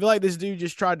 I feel like this dude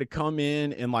just tried to come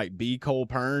in and like be Cole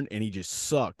Pern, and he just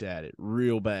sucked at it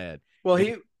real bad. Well,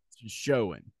 he's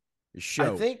showing.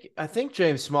 I think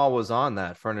James Small was on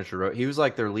that Furniture Road. He was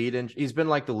like their he's been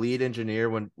like the lead engineer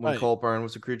when Right. Cole Byrne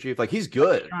was the crew chief. Like, he's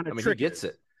good. I mean, he gets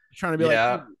it. He's trying to be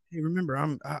like, hey, remember,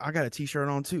 I got a T-shirt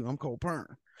on too. I'm Cole Pern.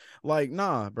 Like,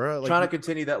 nah, bro. Like, trying to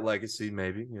continue that legacy,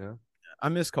 maybe. I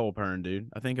miss Cole Pern, dude.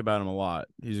 I think about him a lot.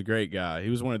 He's a great guy. He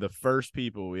was one of the first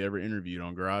people we ever interviewed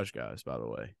on Garage Guys, by the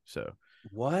way. So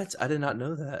what? I did not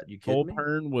know that. You kidding Cole me?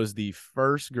 Pern was the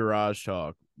first Garage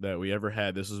Talk that we ever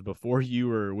had. This was before you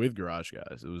were with Garage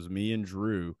Guys. It was me and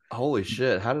Drew. Holy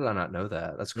shit. How did I not know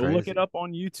that? That's crazy. Go look it up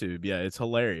on YouTube. Yeah, it's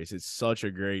hilarious. It's such a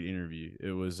great interview.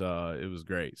 It was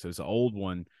great. So it's an old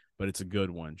one, but it's a good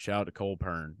one. Shout out to Cole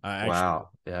Pern. I actually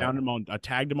found him I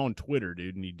tagged him on Twitter,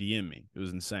 dude, and he DM'd me. It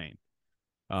was insane.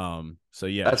 So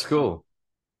yeah. That's cool.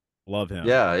 Love him.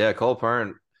 Yeah, Cole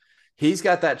Pern. He's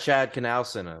got that Chad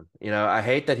Knaus in him. I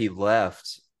hate that he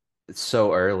left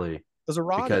so early.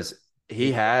 Because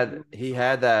he had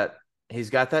that. He's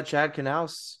got that Chad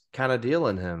Knaus kind of deal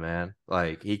in him, man.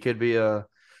 Like, he could be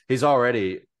he's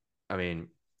already. I mean,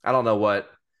 I don't know what.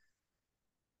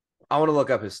 I want to look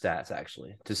up his stats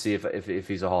actually to see if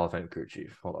he's a Hall of Fame crew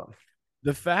chief. Hold on.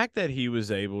 The fact that he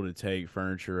was able to take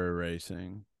Furniture Row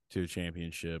Racing to a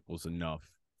championship was enough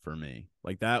for me.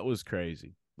 Like, that was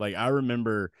crazy. Like, I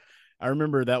remember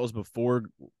that was before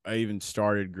I even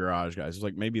started Garage Guys. It was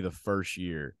like maybe the first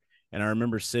year. And I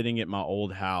remember sitting at my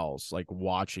old house, like,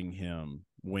 watching him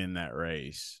win that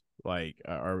race. Like,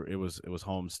 or it was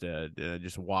Homestead,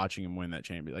 just watching him win that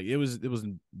championship. Like, it was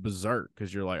berserk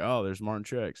because you're like, oh, there's Martin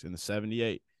Truex in the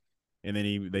 78. and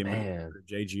then they moved Man.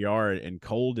 to JGR, and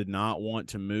Cole did not want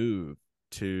to move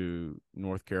to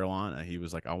North Carolina. He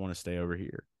was like, I want to stay over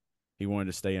here. He wanted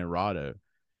to stay in Rado.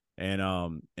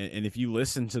 And if you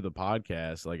listen to the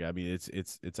podcast, like, I mean,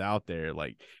 it's out there.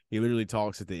 Like, he literally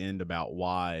talks at the end about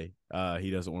why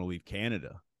he doesn't want to leave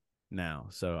Canada now.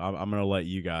 So I'm gonna let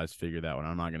you guys figure that one.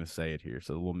 I'm not gonna say it here.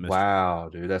 So a little mystery. Wow,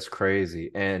 dude, that's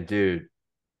crazy. And dude,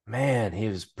 man, he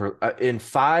was in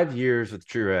 5 years with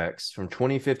Truex from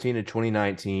 2015 to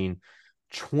 2019,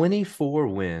 24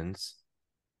 wins,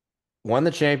 won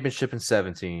the championship in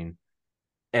 17,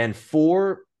 and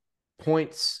 4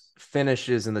 points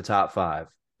finishes in the top five,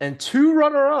 and 2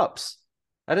 runner-ups.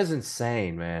 That is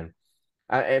insane, man.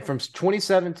 From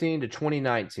 2017 to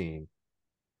 2019,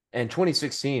 and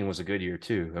 2016 was a good year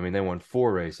too. I mean, they won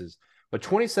 4 races, but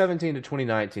 2017 to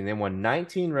 2019, they won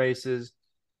 19 races,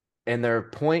 and their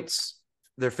points,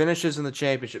 their finishes in the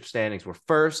championship standings were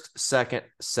first, second,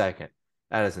 second.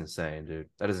 That is insane, dude.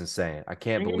 That is insane. I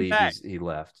can't Bring him believe back. he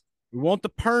left. We want the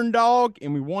Pern dog,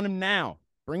 and we want him now.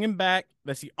 Bring him back.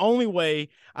 That's the only way.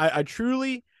 I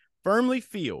truly, firmly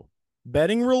feel,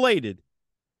 betting related,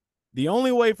 the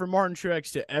only way for Martin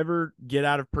Truex to ever get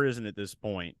out of prison at this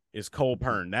point is Cole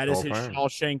Pern. That is Cole his Pern.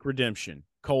 Shawshank Redemption.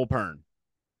 Cole Pern.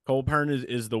 Cole Pern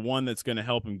is the one that's going to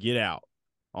help him get out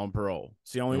on parole.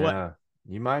 It's the only way. Yeah,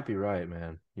 you might be right,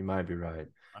 man. You might be right.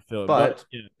 I feel it. But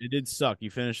yeah, it did suck. You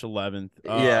finished 11th.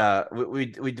 yeah,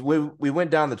 we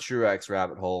went down the Truex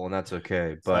rabbit hole, and that's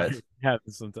okay. But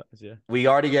happens sometimes, yeah. we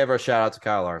already gave our shout out to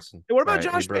Kyle Larson. Hey, what about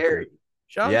right? Josh Berry?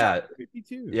 Shout Yeah, out to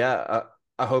 52. yeah.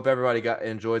 I hope everybody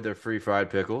enjoyed their free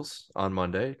fried pickles on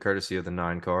Monday, courtesy of the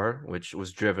 9 car, which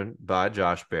was driven by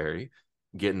Josh Berry,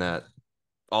 getting that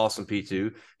awesome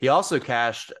P2. He also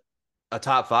cashed a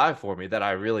top 5 for me that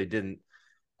I really didn't.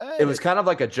 Hey. It was kind of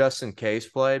like a just in case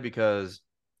play because,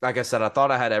 like I said, I thought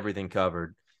I had everything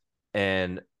covered,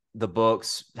 and the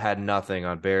books had nothing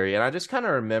on Barry. And I just kind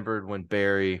of remembered when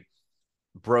Barry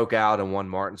broke out and won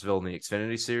Martinsville in the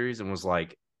Xfinity Series and was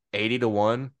like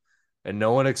 80-1, and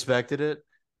no one expected it.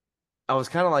 I was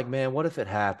kind of like, man, what if it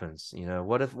happens? You know,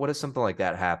 what if something like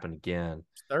that happened again?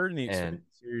 Third in the Xfinity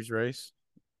Series race.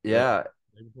 Yeah.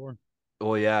 Before.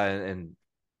 Well, yeah, and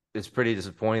it's pretty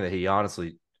disappointing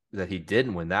that he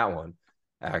didn't win that one,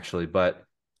 actually. But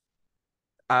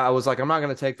I was like, I'm not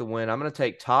going to take the win. I'm going to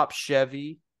take top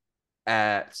Chevy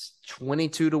at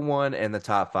 22-1 and the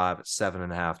top 5 at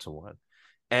 7.5-1.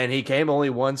 And he came only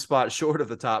one spot short of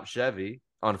the top Chevy,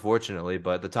 unfortunately,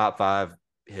 but the top 5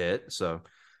 hit. So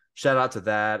shout out to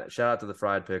that. Shout out to the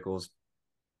fried pickles.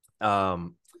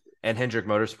 And Hendrick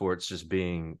Motorsports just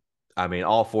being, I mean,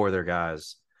 all 4 of their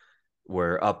guys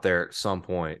were up there at some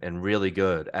point and really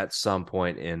good at some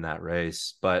point in that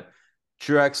race. But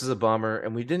Truex is a bummer.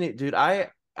 And we didn't, dude, I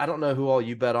don't know who all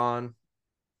you bet on.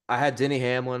 I had Denny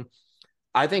Hamlin.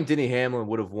 I think Denny Hamlin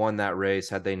would have won that race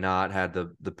had they not had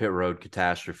the pit road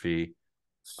catastrophe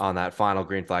on that final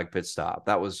green flag pit stop.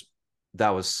 That's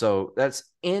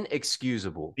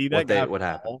inexcusable. What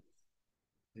happened.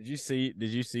 Did you see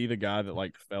the guy that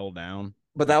like fell down?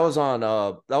 But that was on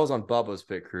Bubba's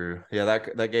pit crew. Yeah,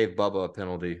 that gave Bubba a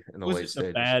penalty in the late stages. It was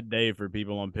a bad day for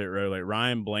people on pit road. Like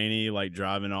Ryan Blaney, like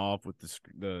driving off with the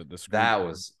screen. That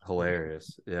was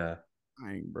hilarious. Yeah,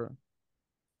 dang, bro.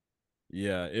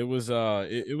 Yeah, it was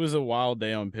a wild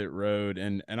day on pit road,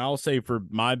 and I'll say for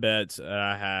my bets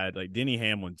I had like Denny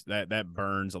Hamlin that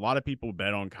burns. A lot of people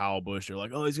bet on Kyle Busch. They're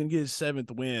like, oh, he's gonna get his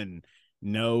 7th win.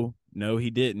 No, he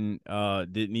didn't.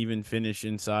 Didn't even finish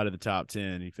inside of the top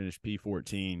 10. He finished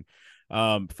P14.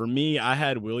 For me, I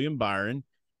had William Byron.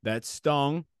 That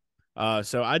stung.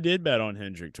 So I did bet on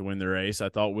Hendrick to win the race. I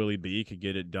thought Willie B could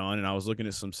get it done, and I was looking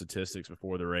at some statistics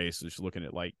before the race, just looking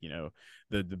at like, you know,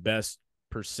 the best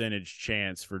percentage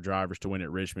chance for drivers to win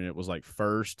at Richmond. It was like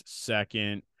 1st,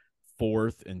 2nd,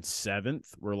 4th, and 7th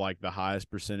were like the highest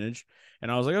percentage.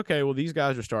 And I was like, okay, well, these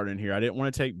guys are starting here. I didn't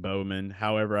want to take Bowman.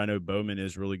 However, I know Bowman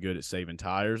is really good at saving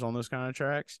tires on those kind of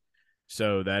tracks.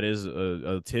 So that is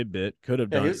a tidbit. Could have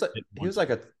done.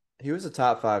 He was a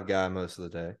top 5 guy most of the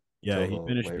day. Yeah, he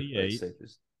finished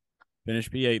P8.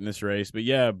 Finished P8 in this race. But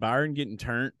yeah, Byron getting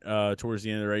turned towards the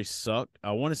end of the race sucked.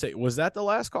 I want to say, was that the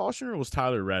last caution or was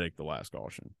Tyler Reddick the last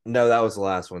caution? No, that was the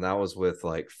last one. That was with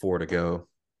like 4 to go.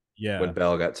 Yeah. When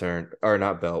Bell got turned, or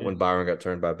not Bell, when Byron got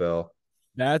turned by Bell.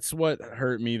 That's what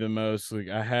hurt me the most. Like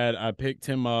I picked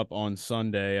him up on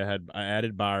Sunday. I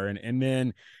added Byron, and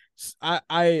then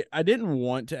I didn't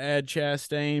want to add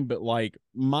Chastain, but like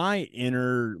my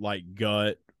inner like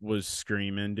gut was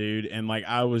screaming, dude. And like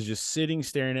I was just sitting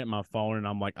staring at my phone and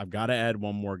I'm like, I've got to add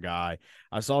one more guy.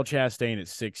 I saw Chastain at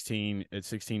 16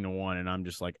 to 1, and I'm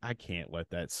just like, I can't let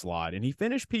that slide. And he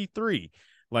finished P3.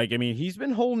 Like, I mean, he's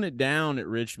been holding it down at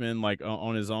Richmond, like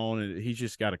on his own, and he's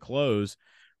just got to close.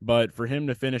 But for him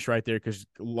to finish right there, because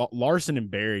Larson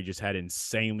and Barry just had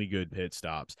insanely good pit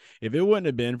stops. If it wouldn't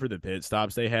have been for the pit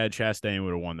stops they had, Chastain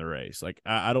would have won the race. Like,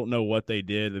 I don't know what they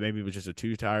did. Maybe it was just a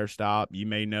 2-tire stop. You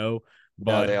may know. Yeah,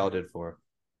 But, they all did for.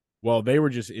 well, they were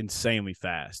just insanely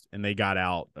fast, and they got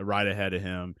out right ahead of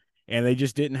him. And they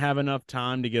just didn't have enough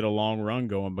time to get a long run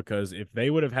going, because if they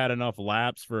would have had enough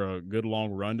laps for a good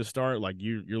long run to start, like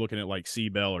you're looking at like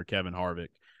Seabell or Kevin Harvick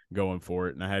going for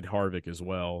it. And I had Harvick as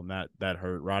well, and that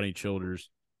hurt. Rodney Childers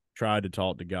tried to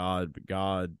talk to God, but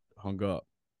God hung up.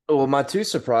 Well, my two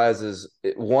surprises,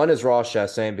 one is Ross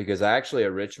Chastain, because actually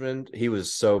at Richmond, he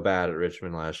was so bad at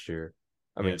Richmond last year.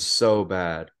 I Yeah. mean, so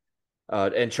bad.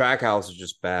 And Trackhouse is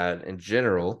just bad in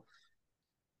general.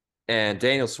 And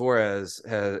Daniel Suarez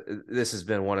this has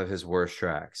been one of his worst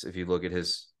tracks. If you look at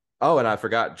his, oh, and I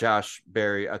forgot Josh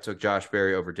Berry. I took Josh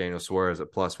Berry over Daniel Suarez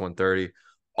at plus 130.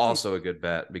 Also a good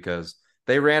bet, because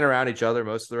they ran around each other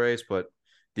most of the race, but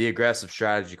the aggressive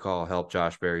strategy call helped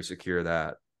Josh Berry secure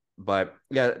that. But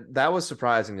yeah, that was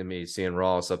surprising to me, seeing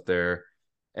Ross up there,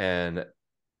 and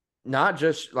not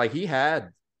just like he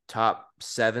had top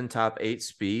 7, top 8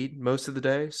 speed most of the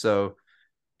day. So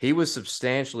he was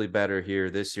substantially better here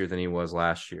this year than he was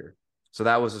last year. So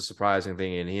that was a surprising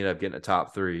thing, and he ended up getting a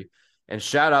top 3. And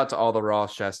shout out to all the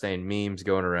Ross Chastain memes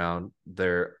going around.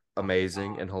 They're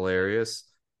amazing and hilarious.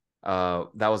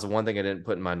 That was the one thing I didn't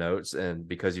put in my notes, and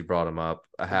because you brought him up,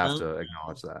 I have to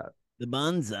acknowledge that. The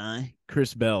bonsai.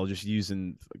 Chris Bell just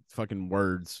using fucking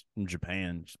words from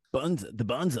Japan. The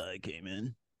bonsai came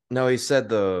in. No, he said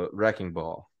the wrecking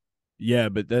ball. Yeah,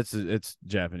 but it's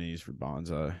Japanese for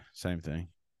bonsai. Same thing.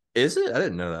 Is it? I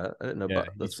didn't know that. I didn't know Yeah, he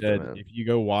that's what they said meant. if you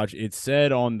go watch, it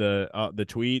said on the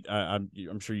tweet.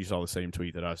 I'm sure you saw the same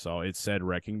tweet that I saw. It said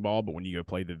wrecking ball, but when you go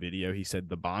play the video, he said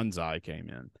the bonsai came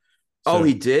in. Oh, So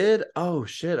he did? Oh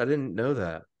shit, I didn't know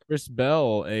that. Chris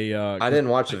Bell, I didn't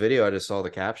watch the video, I just saw the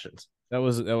captions. that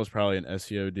was probably an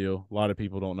SEO deal. A lot of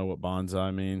people don't know what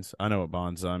bonsai means. I know what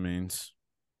bonsai means.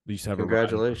 We used to have a riding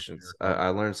Congratulations. called. I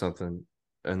learned something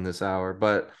in this hour.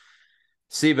 But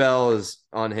Seabell is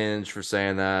unhinged for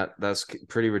saying that. That's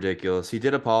pretty ridiculous. He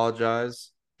did apologize.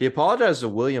 He apologized to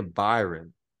William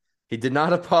Byron. He did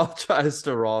not apologize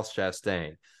to Ross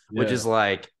Chastain, which Yeah, is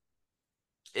like,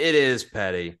 it is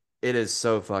petty. It is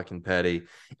so fucking petty.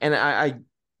 And I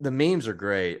the memes are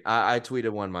great. I tweeted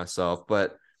one myself,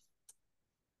 but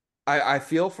I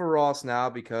feel for Ross now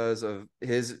because of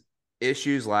his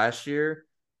issues last year.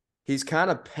 He's kind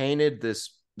of painted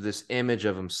this image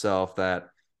of himself that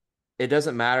it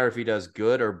doesn't matter if he does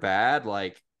good or bad,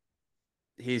 like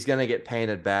he's going to get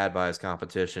painted bad by his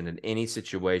competition in any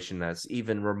situation that's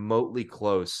even remotely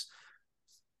close.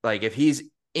 Like if he's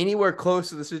anywhere close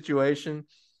to the situation,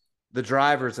 the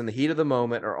drivers in the heat of the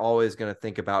moment are always going to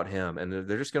think about him, and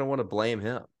they're just going to want to blame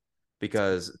him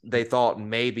because they thought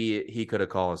maybe he could have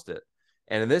caused it.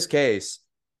 And in this case,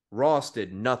 Ross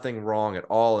did nothing wrong at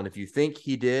all. And if you think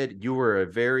he did, you were a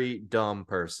very dumb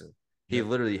person. He yep.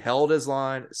 literally held his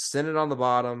line, sent it on the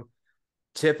bottom.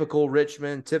 Typical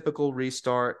Richmond, typical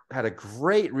restart. Had a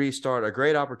great restart, a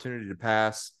great opportunity to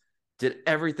pass, did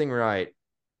everything right,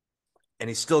 and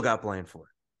he still got blamed for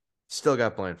it. Still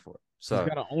got blamed for it. He's So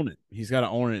got to own it. He's got to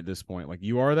own it at this point. Like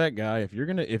you are that guy. If you're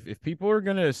gonna, if people are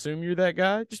gonna assume you're that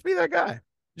guy, just be that guy.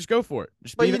 Just go for it.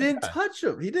 Just but be he that didn't guy. touch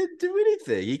him. He didn't do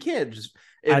anything. He can't just.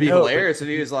 I It'd be know, but hilarious if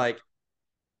he was like.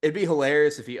 It'd be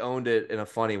hilarious if he owned it in a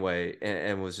funny way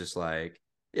and was just like,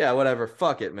 "Yeah, whatever.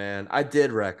 Fuck it, man. I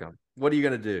did wreck him. What are you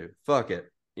gonna do? Fuck it.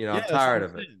 You know, yeah, I'm that's what tired I'm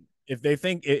of it." saying. If they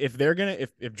think if they're gonna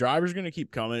if drivers gonna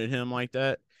keep coming at him like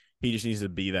that, he just needs to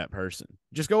be that person.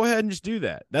 Just go ahead and just do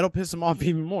that. That'll piss him off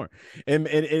even more, and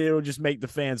it'll just make the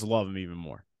fans love him even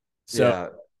more.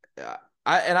 So, Yeah,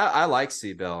 I like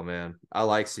Seabell, man. I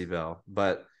like Seabell,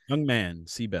 but young man,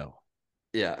 Seabell.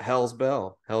 yeah, Hell's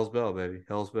Bell, baby,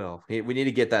 Hell's Bell. We need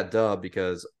to get that dub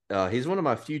because he's one of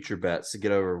my future bets to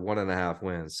get over 1.5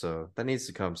 wins. So that needs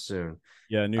to come soon.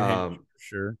 Yeah, New Hampshire Um, for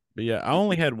sure. But yeah, I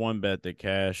only had one bet that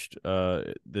cashed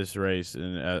this race,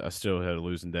 and I still had a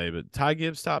losing day. But Ty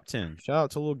Gibbs top 10. Shout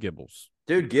out to little Gibbles.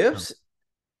 dude, Gibbs.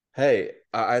 Hey,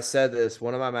 I said this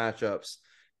one of my matchups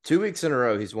 2 weeks in a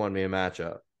row. He's won me a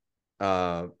matchup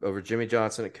over Jimmy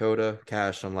Johnson at Coda,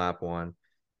 cashed on lap 1.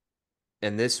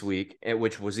 And this week,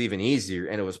 which was even easier,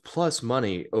 and it was plus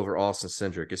money over Austin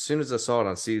Cindric. As soon as I saw it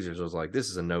on Caesars, I was like, "This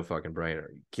is a no fucking brainer."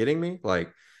 Are you kidding me?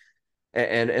 Like,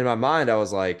 and in my mind, I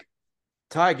was like,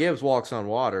 Ty Gibbs walks on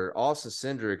water. Austin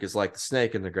Cindric is like the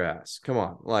snake in the grass. Come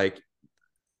on, like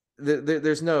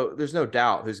there's no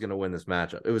doubt who's going to win this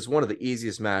matchup. It was one of the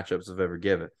easiest matchups I've ever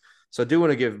given. So I do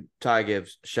want to give Ty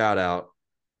Gibbs a shout out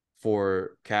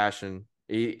for cashing.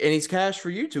 And he's cashed for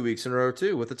you 2 weeks in a row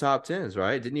too with the top tens,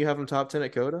 right? Didn't you have him top 10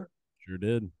 at Coda? Sure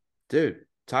did. Dude,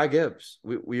 Ty Gibbs,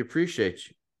 we appreciate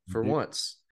you for Dude,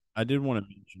 once. I did want to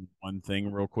mention one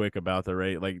thing real quick about the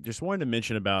rate. Like, just wanted to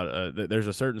mention about there's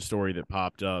a certain story that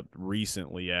popped up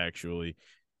recently. Actually,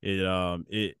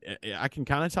 I can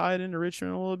kind of tie it into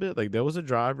Richmond a little bit. Like, there was a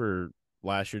driver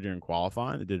last year during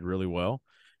qualifying that did really well,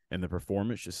 and the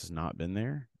performance just has not been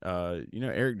there.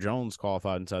 Eric Jones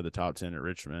qualified inside the top 10 at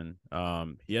Richmond.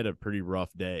 He had a pretty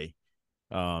rough day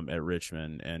at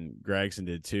Richmond, and Gregson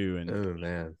did too. And Oh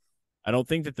man. I don't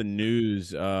think that the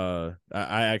news. I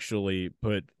actually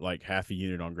put like half a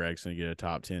unit on Gregson to get a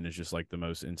top 10. It's just like the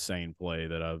most insane play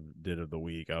that I did of the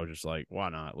week. I was just like, why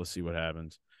not? Let's see what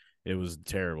happens. It was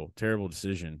terrible, terrible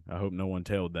decision. I hope no one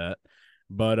tailed that.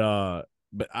 But I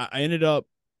ended up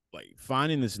like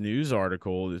finding this news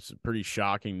article. It's pretty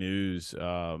shocking news.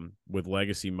 With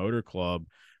Legacy Motor Club,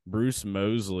 Bruce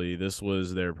Mosley. This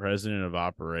was their president of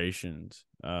operations.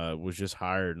 Was just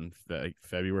hired on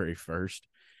February 1st.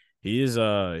 He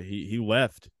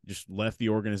just left the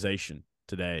organization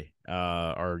today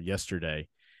or yesterday.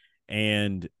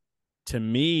 And to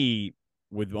me,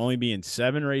 with only being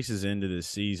 7 races into this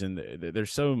season,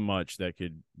 there's so much that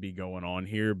could be going on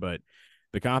here, but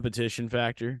the competition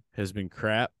factor has been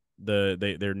crap.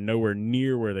 They're nowhere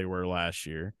near where they were last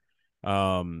year.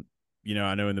 I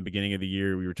know in the beginning of the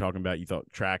year we were talking about you thought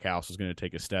Trackhouse was going to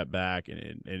take a step back,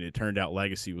 and it turned out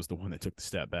Legacy was the one that took the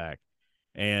step back.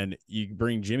 And you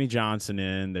bring Jimmy Johnson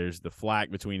in. There's the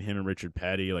flack between him and Richard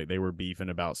Petty. Like, they were beefing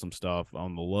about some stuff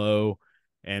on the low.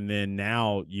 And then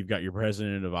now you've got your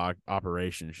president of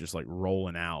operations just like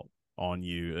rolling out on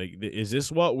you. Like, is this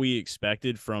what we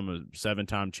expected from a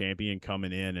 7-time champion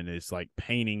coming in and it's like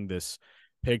painting this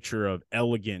picture of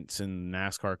elegance in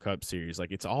NASCAR Cup Series?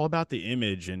 Like, it's all about the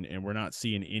image, and we're not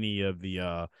seeing any of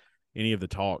the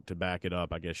talk to back it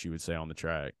up, I guess you would say, on the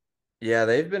track. Yeah,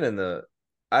 they've been in the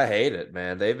I hate it,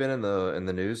 man. They've been in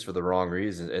the news for the wrong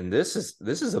reasons. And this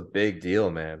is a big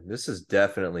deal, man. This is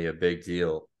definitely a big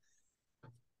deal.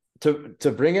 To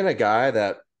bring in a guy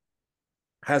that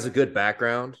has a good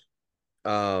background,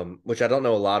 which I don't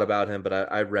know a lot about him, but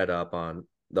I read up on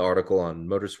the article on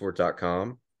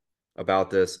motorsport.com about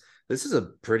this. This is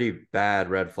a pretty bad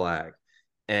red flag.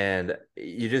 And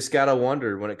you just got to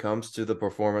wonder when it comes to the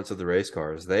performance of the race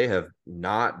cars. They have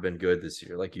not been good this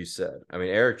year, like you said. I mean,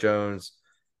 Eric Jones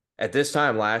at this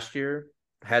time last year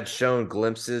had shown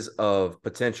glimpses of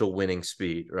potential winning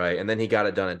speed, right? And then he got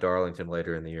it done at Darlington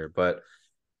later in the year. But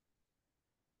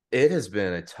it has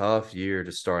been a tough year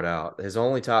to start out. His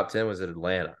only top 10 was at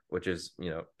Atlanta, which is,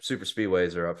 super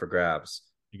speedways are up for grabs,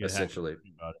 You get happy essentially.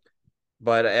 about it.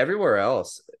 But everywhere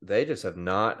else, they just have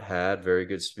not had very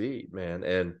good speed, man.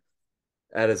 And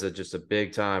that is just a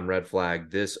big time red flag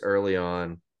this early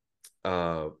on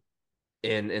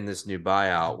in this new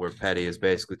buyout where Petty has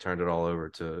basically turned it all over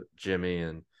to Jimmy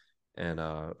and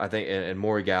I think and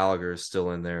Maury Gallagher is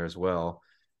still in there as well.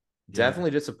 Yeah.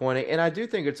 Definitely disappointing. And I do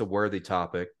think it's a worthy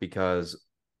topic because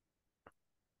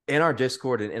in our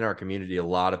Discord and in our community, a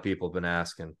lot of people have been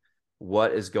asking,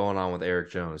 what is going on with Eric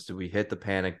Jones? Did we hit the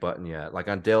panic button yet? Like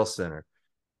on Dale Center,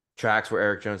 tracks where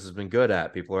Eric Jones has been good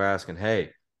at, people are asking, hey,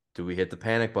 do we hit the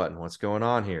panic button? What's going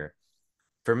on here?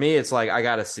 For me, it's like I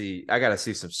gotta see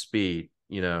some speed.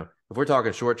 If we're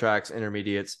talking short tracks,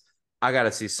 intermediates, I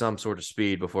gotta see some sort of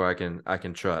speed before I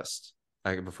can trust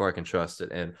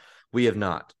it. And we have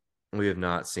not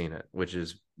seen it, which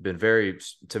has been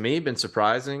to me, been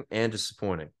surprising and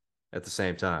disappointing at the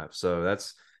same time. So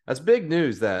that's big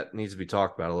news that needs to be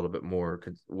talked about a little bit more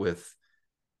with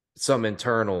some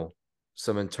internal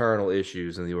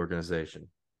issues in the organization.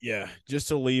 Yeah, just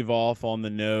to leave off on the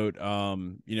note,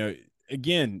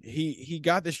 again, he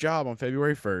got this job on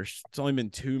February 1st. It's only been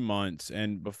 2 months,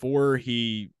 and before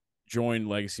he joined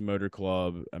Legacy Motor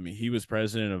Club, I mean, he was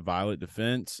president of Violet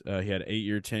Defense. He had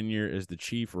 8-year tenure as the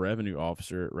chief revenue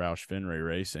officer at Roush Fenway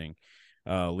Racing,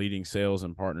 leading sales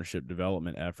and partnership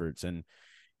development efforts. And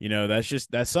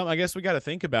that's something I guess we got to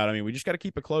think about. I mean, we just got to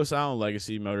keep a close eye on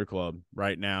Legacy Motor Club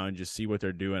right now and just see what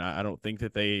they're doing. I don't think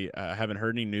that I haven't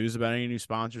heard any news about any new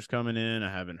sponsors coming in.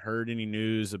 I haven't heard any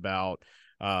news about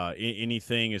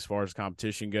anything as far as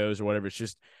competition goes or whatever. It's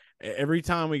just every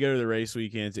time we go to the race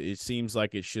weekends, it seems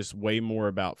like it's just way more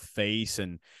about face,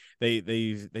 and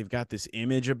they've got this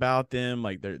image about them.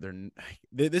 Like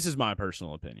this is my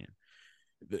personal opinion.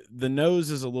 The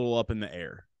nose is a little up in the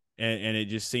air. and it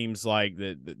just seems like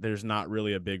that there's not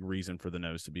really a big reason for the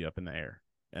nose to be up in the air,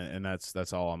 and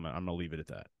that's all. I'm gonna leave it at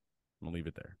that. I'm gonna leave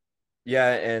it there.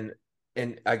 Yeah,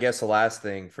 and I guess the last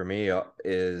thing for me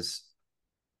is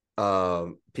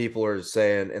people are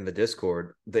saying in the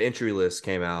Discord, the entry list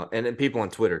came out, and people on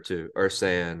Twitter too are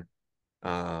saying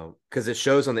because it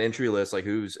shows on the entry list like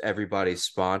who's everybody's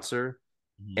sponsor.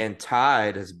 Mm-hmm. And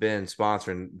Tide has been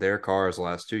sponsoring their cars the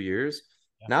last 2 years.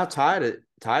 Yeah. Now Tide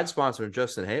sponsoring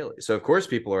Justin Haley. So of course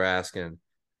people are asking,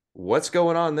 what's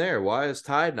going on there? Why is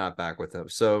Tide not back with them?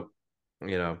 So,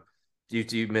 you know,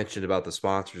 you mentioned about the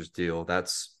sponsors deal.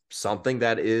 That's something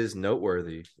that is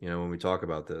noteworthy, when we talk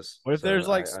about this. What if So there's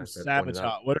like I some had pointed out.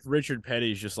 sabotage? What if Richard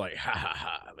Petty's just like ha ha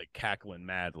ha, like cackling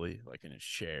madly, like in his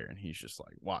chair, and he's just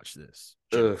like, "Watch this."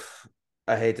 Ugh,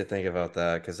 I hate to think about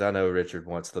that because I know Richard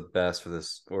wants the best for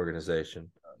this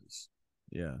organization.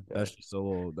 Yeah, Yeah. that's just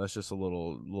a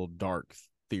little dark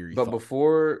theory But thought.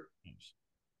 before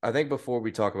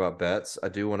we talk about bets, I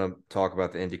do want to talk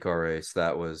about the IndyCar race.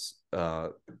 That was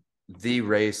the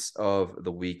race of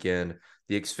the weekend.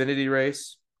 The Xfinity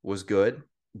race was good,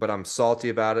 but I'm salty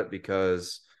about it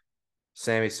because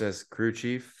Sammy Smith's crew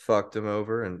chief fucked him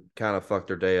over and kind of fucked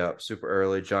their day up super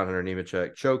early. John Hunter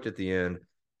Nemechek choked at the end.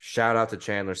 Shout out to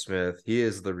Chandler Smith. He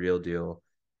is the real deal.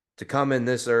 To come in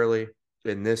this early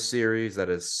in this series that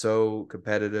is so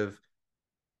competitive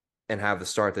and have the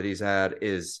start that he's had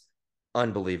is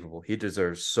unbelievable. He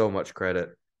deserves so much credit.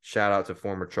 Shout out to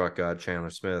former truck god Chandler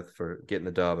Smith for getting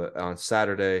the dub on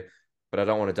Saturday. But I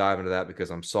don't want to dive into that because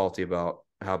I'm salty about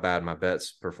how bad my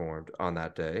bets performed on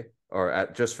that day or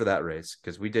just for that race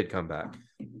because we did come back.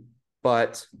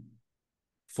 But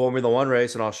Formula One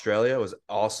race in Australia was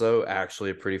also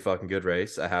actually a pretty fucking good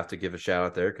race. I have to give a shout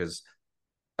out there because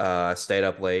I stayed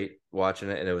up late watching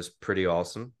it and it was pretty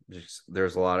awesome.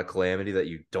 There's a lot of calamity that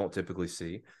you don't typically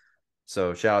see.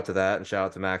 So shout out to that and shout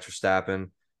out to Max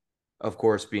Verstappen, of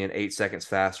course, being 8 seconds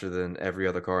faster than every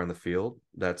other car in the field.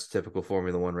 That's typical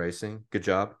Formula One racing. Good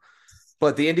job.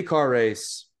 But the IndyCar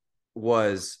race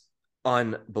was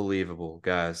unbelievable,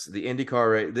 guys. The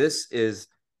IndyCar race, this is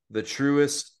the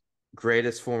truest,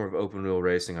 greatest form of open wheel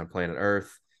racing on planet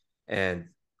Earth. And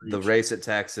the race at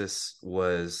Texas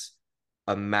was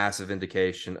a massive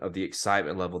indication of the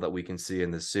excitement level that we can see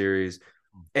in this series.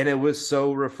 And it was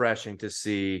so refreshing to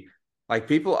see, like,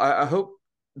 people. I hope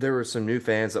there were some new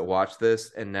fans that watched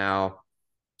this and now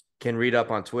can read up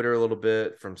on Twitter a little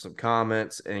bit from some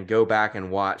comments and go back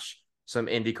and watch some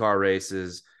IndyCar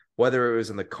races, whether it was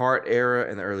in the kart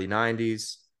era in the early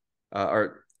 90s,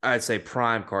 or I'd say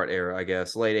prime kart era, I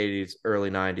guess, late 80s, early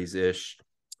 90s ish.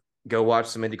 Go watch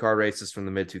some IndyCar races from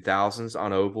the mid 2000s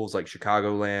on ovals like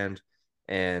Chicagoland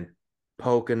and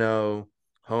Pocono,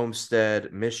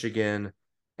 Homestead, Michigan,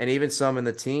 and even some in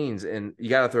the teens. And you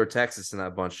got to throw Texas in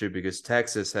that bunch too, because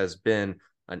Texas has been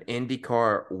an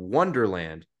IndyCar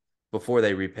wonderland before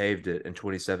they repaved it in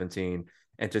 2017.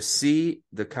 And to see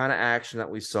the kind of action that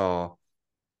we saw,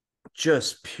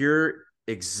 just pure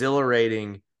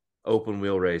exhilarating open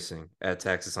wheel racing at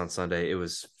Texas on Sunday. It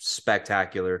was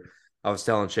spectacular. I was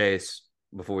telling Chase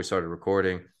before we started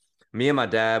recording, me and my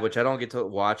dad, which I don't get to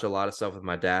watch a lot of stuff with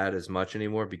my dad as much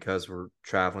anymore because we're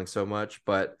traveling so much,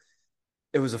 but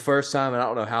it was the first time, and I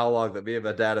don't know how long, that me and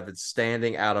my dad have been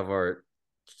standing out of our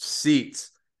seats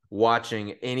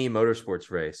watching any motorsports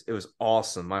race. It was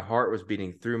awesome. My heart was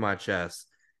beating through my chest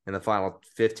in the final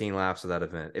 15 laps of that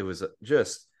event. It was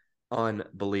just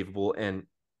unbelievable. And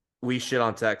we shit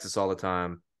on Texas all the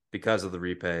time because of the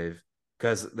repave,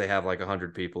 because they have like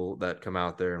 100 people that come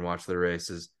out there and watch their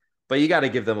races. But you got to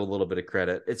give them a little bit of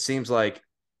credit. It seems like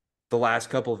the last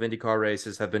couple of IndyCar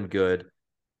races have been good.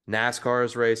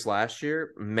 NASCAR's race last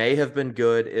year may have been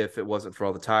good if it wasn't for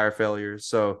all the tire failures.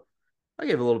 So I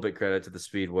give a little bit credit to the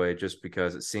Speedway just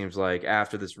because it seems like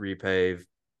after this repave,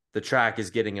 the track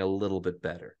is getting a little bit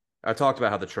better. I talked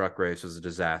about how the truck race was a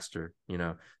disaster.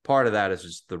 Part of that is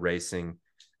just the racing.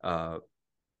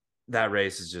 That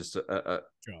race is just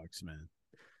Trucks, man.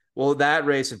 Well, that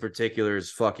race in particular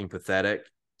is fucking pathetic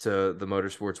to the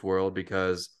motorsports world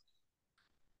because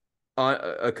on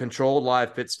a controlled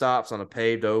live pit stops on a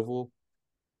paved oval,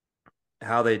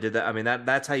 how they did that. I mean,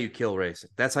 that's how you kill racing.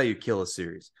 That's how you kill a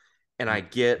series. And I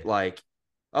get like,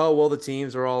 oh, well, the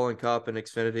teams are all in Cup and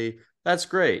Xfinity. That's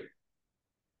great.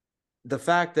 The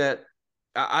fact that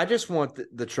I just want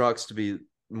the trucks to be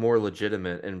more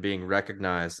legitimate and being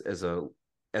recognized as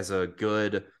a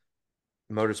good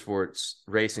motorsports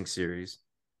racing series.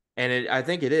 And I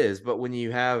think it is. But when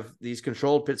you have these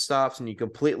controlled pit stops and you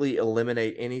completely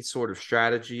eliminate any sort of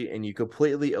strategy and you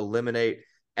completely eliminate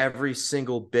every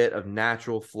single bit of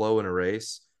natural flow in a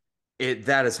race,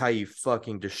 that is how you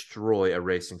fucking destroy a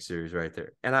racing series right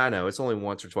there. And I know it's only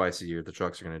once or twice a year the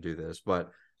trucks are going to do this,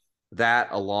 but that,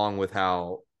 along with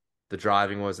how the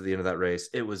driving was at the end of that race,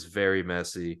 it was very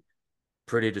messy,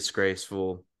 pretty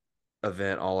disgraceful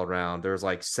event all around. There was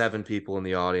like 7 people in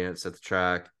the audience at the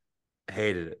track.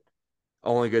 Hated it.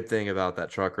 Only good thing about that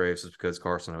truck race is because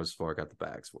Carson Hocevar got the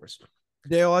bags for us.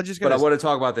 Dale, I just But I gotta, want to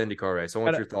talk about the IndyCar race. I want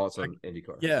gotta your thoughts I, on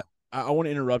IndyCar. yeah, I want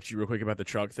to interrupt you real quick about the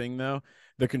truck thing though.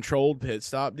 The controlled pit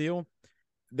stop deal.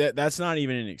 That's not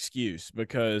even an excuse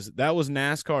because that was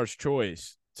NASCAR's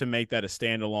choice to make that a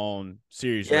standalone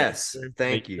series race. Yes, They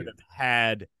thank could you. have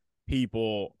had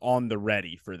people on the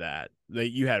ready for that.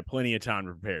 You had plenty of time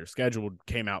to prepare. Schedule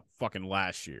came out fucking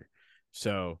last year.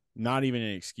 So not even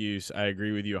an excuse. I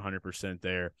agree with you 100%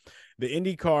 there. The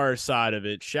IndyCar side of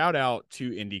it, shout out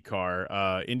to IndyCar.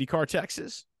 IndyCar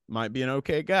Texas might be an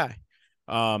okay guy.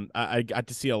 I got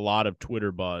to see a lot of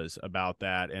Twitter buzz about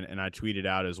that, and I tweeted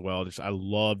out as well. Just I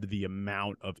loved the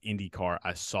amount of IndyCar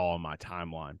I saw on my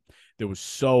timeline. There was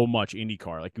so much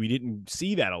IndyCar. Like we didn't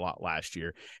see that a lot last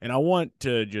year. And I want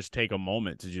to just take a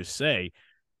moment to just say,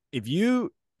 if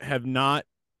you have not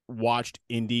watched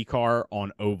IndyCar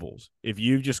on ovals, if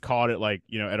you've just caught it like,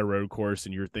 at a road course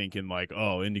and you're thinking like,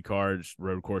 oh, IndyCar is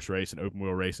road course race and open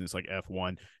wheel racing, it's like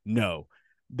F1. No,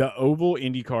 the oval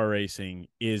IndyCar racing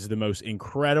is the most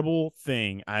incredible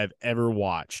thing I've ever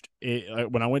watched.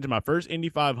 When I went to my first Indy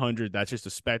 500, that's just a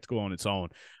spectacle on its own.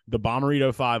 The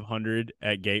Bommarito 500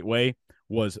 at Gateway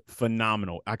was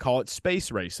phenomenal. I call it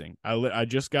space racing. I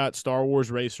just got Star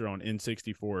Wars Racer on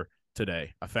N64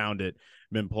 today. I found it,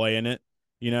 been playing it,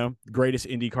 greatest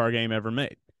IndyCar game ever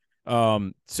made.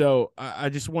 So I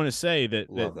just want to say that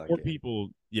Love that more game. people,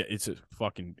 yeah, it's a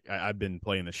fucking. I've been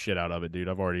playing the shit out of it, dude.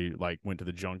 I've already went to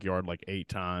the junkyard like 8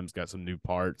 times, got some new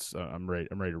parts. I'm ready.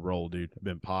 I'm ready to roll, dude. I've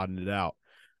been podding it out.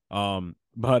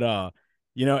 But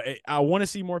I want to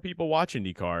see more people watch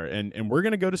IndyCar, and we're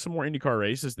gonna go to some more IndyCar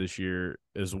races this year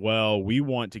as well. We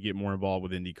want to get more involved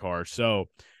with IndyCar, so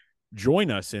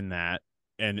join us in that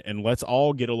and let's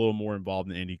all get a little more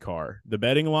involved in IndyCar. The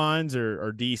betting lines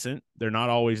are decent. They're not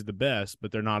always the best,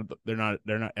 but they're not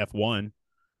F1.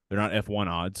 They're not F1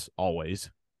 odds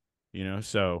always,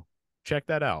 So check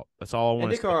that out. That's all I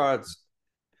want to say. IndyCar odds.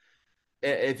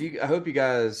 I hope you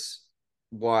guys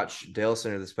watched Dale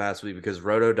Center this past week because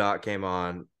Roto came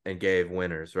on and gave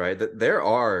winners, right? There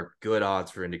are good odds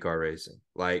for IndyCar racing.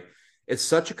 Like it's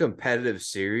such a competitive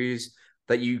series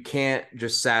that you can't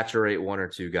just saturate one or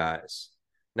two guys.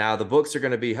 Now the books are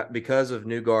going to be because of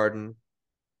Newgarden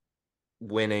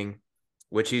winning,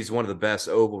 which he's one of the best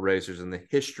oval racers in the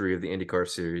history of the IndyCar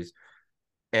series.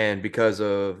 And because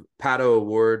of Pato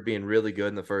O'Ward being really good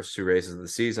in the first 2 races of the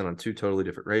season on 2 totally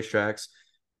different racetracks,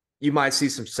 you might see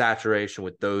some saturation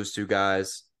with those 2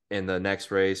 guys in the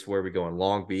next race. Where we go in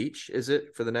Long Beach, is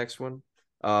it for the next one?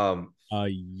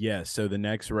 Yes. So the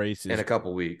next race In is a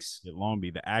couple weeks at Long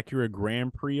Beach, the Acura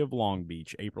Grand Prix of Long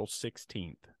Beach, April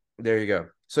 16th. There you go.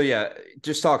 So yeah,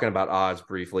 just talking about odds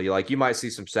briefly, like you might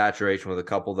see some saturation with a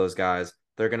couple of those guys.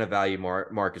 They're going to value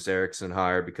Marcus Ericsson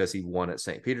higher because he won at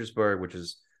St. Petersburg, which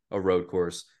is a road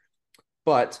course.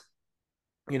 But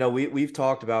we've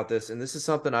talked about this, and this is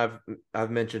something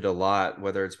I've mentioned a lot,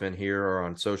 whether it's been here or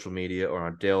on social media or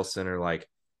on Dale Center. Like,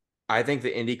 I think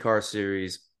the IndyCar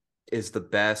series is the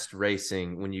best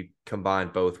racing when you combine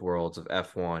both worlds of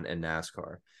F1 and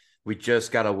NASCAR. We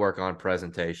just got to work on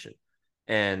presentation.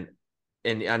 And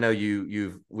I know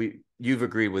you've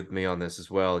agreed with me on this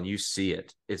as well, and you see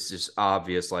it. It's just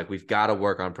obvious. Like we've got to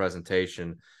work on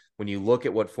presentation. When you look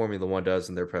at what Formula One does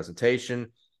in their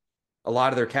presentation, a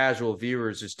lot of their casual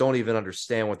viewers just don't even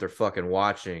understand what they're fucking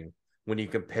watching when you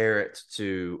compare it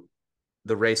to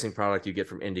the racing product you get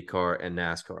from IndyCar and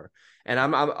NASCAR. And I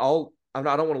don't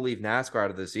want to leave NASCAR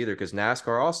out of this either because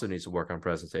NASCAR also needs to work on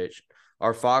presentation.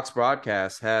 Our Fox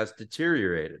broadcast has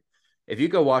deteriorated. If you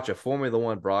go watch a Formula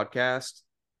One broadcast,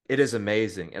 it is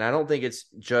amazing. And I don't think it's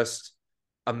just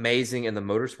amazing in the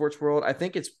motorsports world. I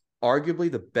think it's arguably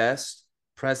the best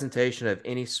presentation of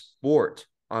any sport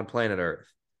on planet Earth.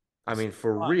 I mean,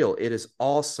 for real, it is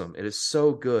awesome. It is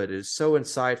so good. It is so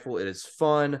insightful. It is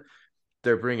fun.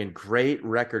 They're bringing great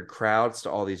record crowds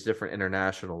to all these different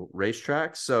international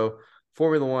racetracks. So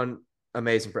Formula One,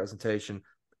 amazing presentation.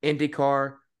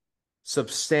 IndyCar,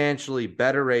 substantially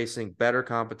better racing, better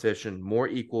competition, more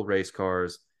equal race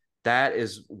cars. That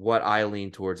is what I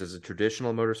lean towards as a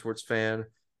traditional motorsports fan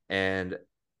and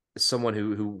someone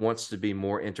who wants to be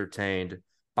more entertained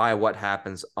by what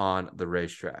happens on the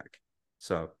racetrack.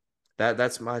 So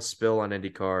that's my spill on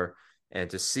IndyCar, and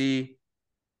to see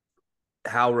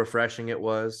how refreshing it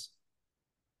was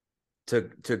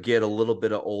to get a little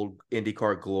bit of old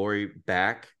IndyCar glory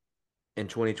back in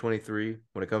 2023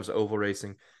 when it comes to oval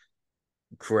racing.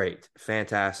 Great,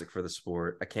 fantastic for the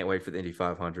sport. I can't wait for the Indy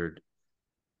 500.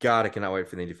 God, I cannot wait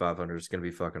for the Indy 500. It's going to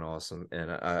be fucking awesome,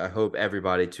 and I hope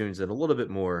everybody tunes in a little bit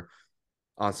more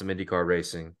on some IndyCar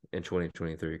racing in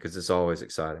 2023 because it's always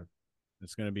exciting.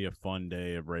 It's going to be a fun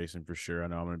day of racing for sure. I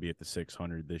know I'm going to be at the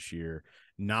 600 this year,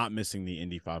 not missing the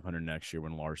Indy 500 next year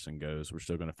when Larson goes. We're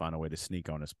still going to find a way to sneak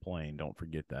on his plane. Don't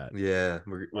forget that. Yeah,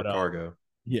 we're But cargo.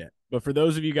 yeah. But for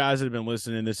those of you guys that have been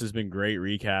listening, this has been great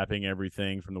recapping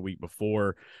everything from the week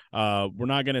before. We're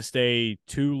not going to stay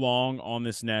too long on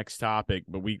this next topic,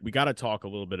 but we got to talk a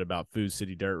little bit about Food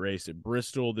City Dirt Race at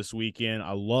Bristol this weekend.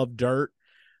 I love dirt.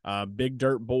 Big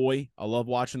dirt boy. I love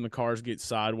watching the cars get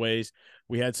sideways.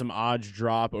 We had some odds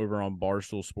drop over on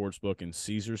Barstool Sportsbook and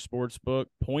Caesar Sportsbook.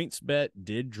 PointsBet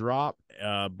did drop,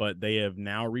 but they have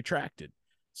now retracted.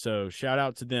 So shout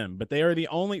out to them. But they are the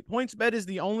only PointsBet is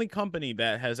the only company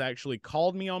that has actually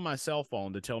called me on my cell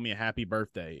phone to tell me a happy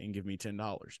birthday and give me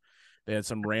 $10. They had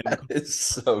some random. It's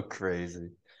so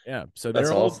crazy. Yeah. So That's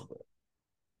they're all awesome.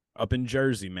 up in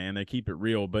Jersey, man. They keep it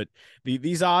real. But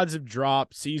these odds have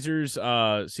dropped. Caesars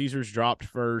dropped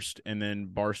first, and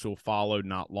then Barstool followed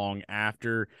not long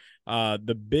after.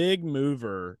 The big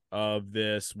mover of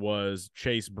this was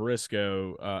Chase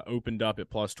Briscoe, opened up at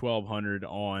plus 1,200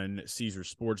 on Caesar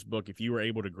Sportsbook. If you were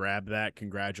able to grab that,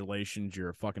 congratulations, you're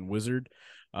a fucking wizard.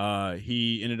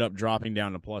 He ended up dropping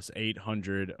down to plus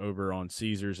 800 over on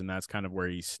Caesars, and that's kind of where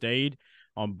he stayed.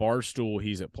 On Barstool,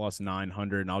 he's at plus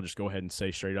 900, and I'll just go ahead and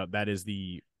say straight up, that is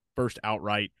the first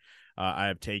outright I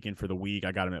have taken for the week.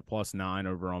 I got him at plus 9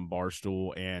 over on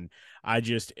Barstool, and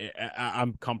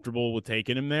I'm comfortable with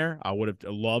taking him there. I would have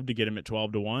loved to get him at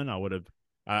 12-1. I would have,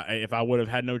 if I would have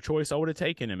had no choice, I would have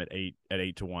taken him at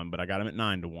 8-1, but I got him at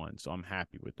 9-1, so I'm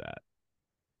happy with that.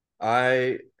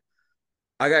 I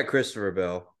got Christopher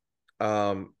Bell.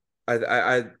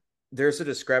 I there's a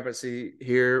discrepancy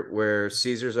here where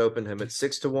Caesars opened him at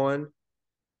 6-1.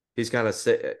 He's kind of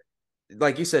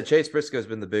like you said, Chase Briscoe's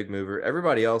been the big mover.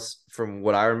 Everybody else, from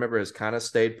what I remember, has kind of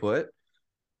stayed put.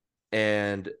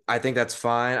 And I think that's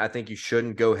fine. I think you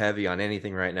shouldn't go heavy on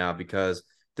anything right now because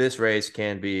this race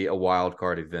can be a wild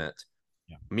card event.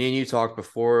 Yeah. Me and you talked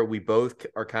before. We both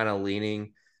are kind of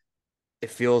leaning. It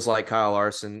feels like Kyle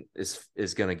Larson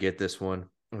is going to get this one.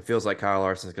 It feels like Kyle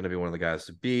Larson is going to be one of the guys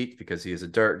to beat because he is a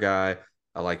dirt guy.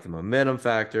 I like the momentum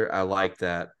factor. I like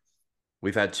that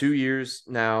we've had 2 years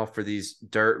now for these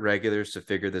dirt regulars to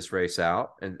figure this race out.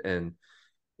 And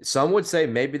some would say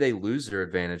maybe they lose their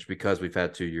advantage because we've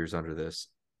had 2 years under this.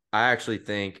 I actually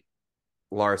think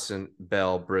Larson,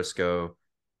 Bell, Briscoe,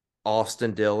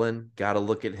 Austin Dillon, got to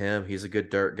look at him. He's a good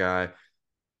dirt guy.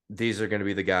 These are going to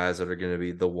be the guys that are going to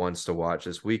be the ones to watch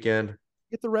this weekend.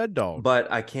 Get the red dog. But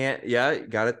I can't,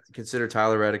 got to consider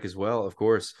Tyler Reddick as well, of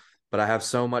course. But I have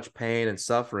so much pain and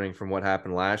suffering from what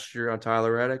happened last year on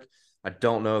Tyler Reddick. I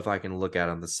don't know if I can look at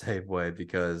him the same way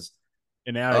because,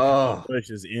 And now Kyle Busch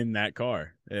is in that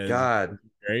car. God,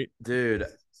 great. dude,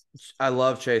 I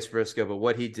love Chase Briscoe, but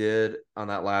what he did on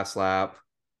that last lap,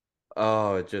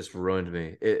 it just ruined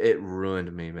me. It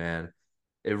ruined me, man.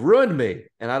 It ruined me,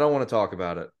 and I don't want to talk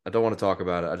about it. I don't want to talk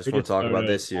about it. I just want to talk about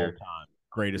this year.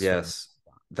 Greatest. Yes,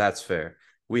 that's fair.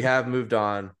 We have moved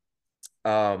on.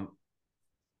 I'm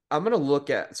going to look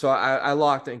at – so I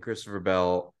locked in Christopher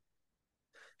Bell.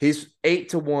 He's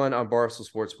 8-1 on Barstool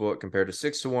Sportsbook compared to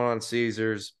 6-1 on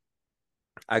Caesars.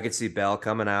 I could see Bell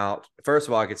coming out. First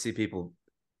of all, I could see people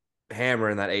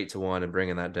hammering that 8-1 and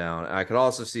bringing that down. I could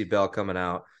also see Bell coming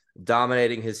out,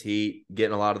 dominating his heat,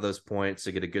 getting a lot of those points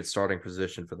to get a good starting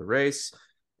position for the race,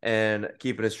 and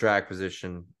keeping his track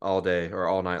position all day or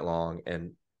all night long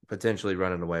and potentially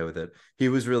running away with it. He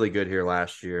was really good here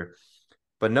last year,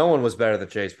 but no one was better than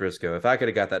Chase Briscoe. If I could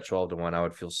have got that 12-1, I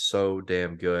would feel so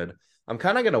damn good. I'm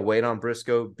kind of going to wait on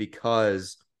Briscoe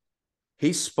because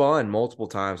he spun multiple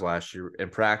times last year in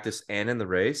practice and in the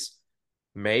race.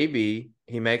 Maybe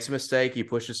he makes a mistake. He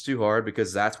pushes too hard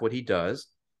because that's what he does.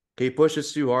 He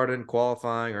pushes too hard in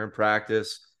qualifying or in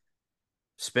practice,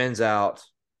 spins out,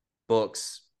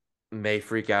 books, may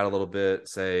freak out a little bit,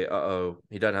 say,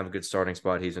 he doesn't have a good starting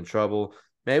spot. He's in trouble.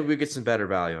 Maybe we get some better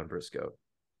value on Briscoe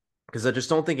because I just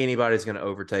don't think anybody's going to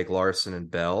overtake Larson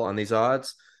and Bell on these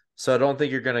odds. So I don't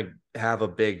think you're going to have a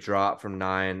big drop from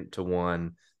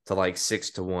 9-1 to like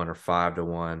 6-1 or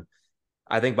 5-1.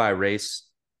 I think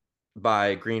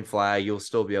by green flag, you'll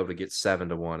still be able to get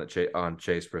 7-1 on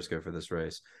Chase Briscoe for this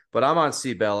race. But I'm on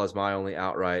C Bell as my only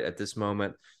outright at this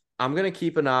moment. I'm going to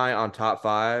keep an eye on top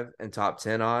 5 and top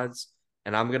 10 odds,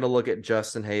 and I'm going to look at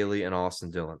Justin Haley and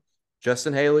Austin Dillon.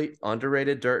 Justin Haley,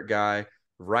 underrated dirt guy.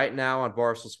 Right now on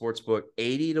Barstool Sportsbook,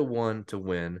 80-1 to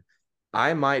win.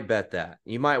 I might bet that.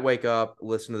 You might wake up,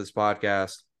 listen to this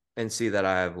podcast, and see that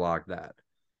I have logged that.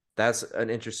 That's an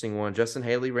interesting one. Justin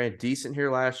Haley ran decent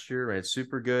here last year, ran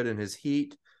super good in his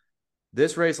heat.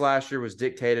 This race last year was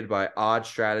dictated by odd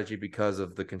strategy because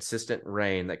of the consistent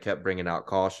rain that kept bringing out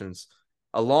cautions,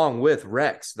 along with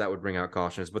wrecks that would bring out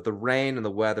cautions. But the rain and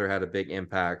the weather had a big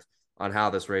impact on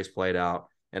how this race played out,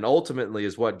 and ultimately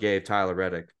is what gave Tyler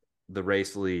Reddick the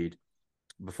race lead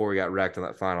before he got wrecked on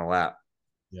that final lap.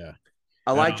 Yeah.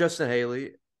 I like Justin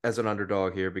Haley as an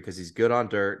underdog here because he's good on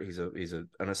dirt. He's an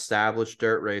established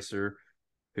dirt racer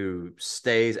who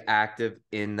stays active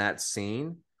in that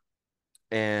scene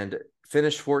and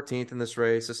finished 14th in this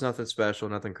race. It's nothing special,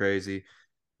 nothing crazy,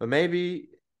 but maybe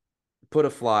put a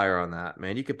flyer on that,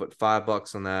 man. You could put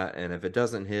 $5 on that, and if it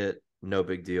doesn't hit, no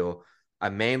big deal. I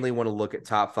mainly want to look at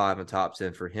top 5 and top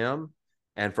 10 for him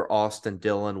and for Austin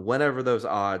Dillon whenever those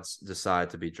odds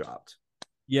decide to be dropped.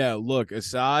 Yeah, look,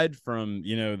 aside from,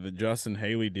 the Justin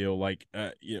Haley deal,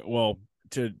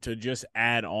 to just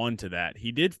add on to that,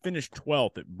 he did finish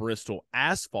 12th at Bristol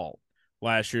Asphalt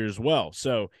last year as well.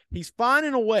 So he's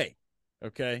finding a way.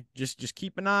 Okay, just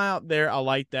keep an eye out there. I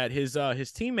like that. His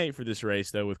teammate for this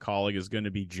race, though, with Colleague is going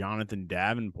to be Jonathan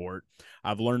Davenport.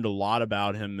 I've learned a lot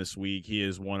about him this week. He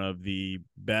is one of the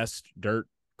best dirt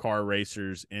car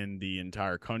racers in the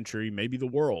entire country, maybe the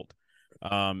world.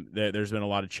 There's been a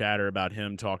lot of chatter about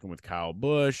him talking with Kyle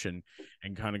Busch and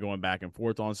kind of going back and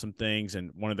forth on some things.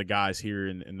 And one of the guys here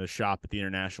in the shop at the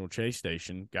International Chase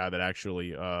Station, guy that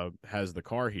actually has the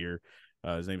car here,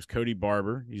 his name's Cody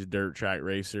Barber. He's a dirt track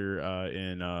racer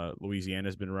in Louisiana.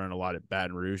 Has been running a lot at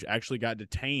Baton Rouge. Actually got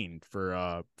detained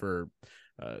for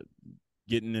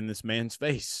getting in this man's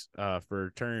face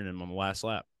for turning him on the last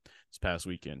lap this past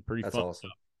weekend. Pretty That's fun awesome.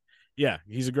 stuff. Yeah,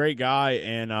 he's a great guy,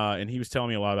 and he was telling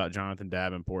me a lot about Jonathan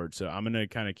Davenport. So I'm gonna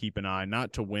kind of keep an eye,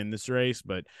 not to win this race,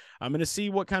 but I'm gonna see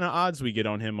what kind of odds we get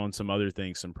on him on some other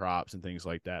things, some props and things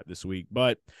like that this week.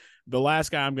 But the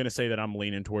last guy I'm gonna say that I'm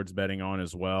leaning towards betting on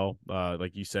as well,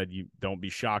 like you said, you don't be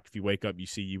shocked if you wake up you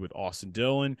see you with Austin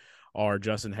Dillon or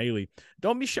Justin Haley.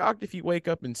 Don't be shocked if you wake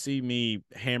up and see me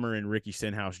hammering Ricky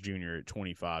Stenhouse Jr. at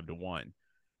 25-1.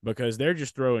 Because they're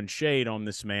just throwing shade on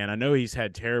this man. I know he's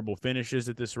had terrible finishes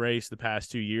at this race the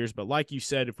past 2 years, but like you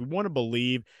said, if we want to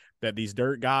believe that these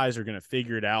dirt guys are going to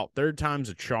figure it out, third time's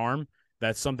a charm.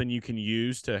 That's something you can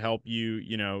use to help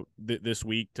you, this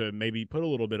week to maybe put a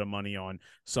little bit of money on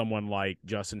someone like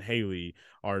Justin Haley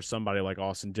or somebody like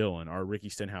Austin Dillon or Ricky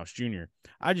Stenhouse Jr.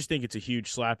 I just think it's a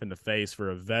huge slap in the face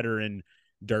for a veteran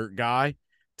dirt guy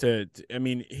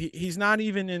he's not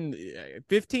even in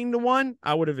 15-1.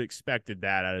 I would have expected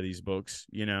that out of these books,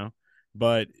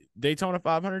 but Daytona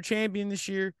 500 champion this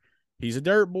year. He's a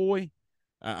dirt boy.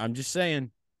 I'm just saying,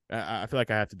 I feel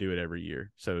like I have to do it every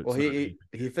year. So, Well, he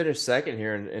finished second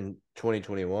here in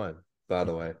 2021, by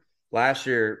the way. Last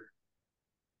year,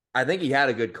 I think he had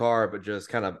a good car, but just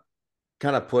kind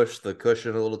of pushed the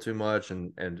cushion a little too much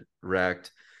and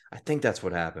wrecked. I think that's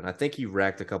what happened. I think he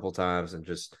wrecked a couple times and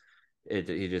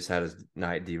he just had his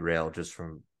night derailed just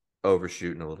from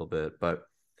overshooting a little bit. But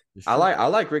I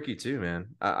like Ricky too, man.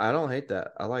 I don't hate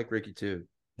that. I like Ricky too.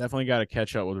 Definitely got to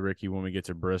catch up with Ricky when we get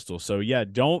to Bristol. So, yeah,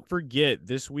 don't forget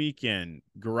this weekend,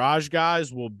 Garage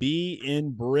Guys will be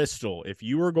in Bristol. If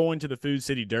you are going to the Food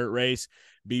City Dirt Race,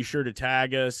 be sure to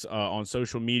tag us on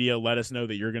social media. Let us know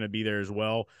that you're going to be there as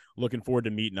well. Looking forward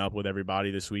to meeting up with everybody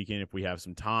this weekend if we have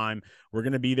some time. We're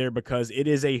going to be there because it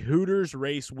is a Hooters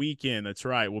race weekend. That's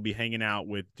right. We'll be hanging out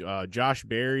with Josh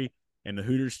Berry and the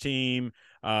Hooters team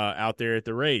out there at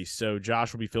the race. So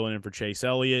Josh will be filling in for Chase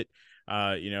Elliott.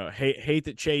 Hate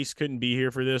that Chase couldn't be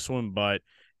here for this one, but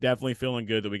definitely feeling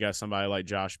good that we got somebody like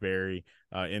Josh Berry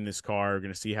in this car. We're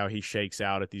going to see how he shakes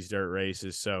out at these dirt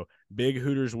races. So big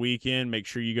Hooters weekend. Make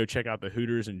sure you go check out the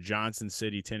Hooters in Johnson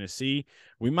City, Tennessee.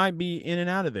 We might be in and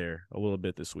out of there a little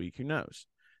bit this week. Who knows?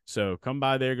 So come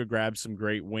by there, go grab some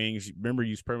great wings. Remember,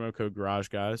 use promo code Garage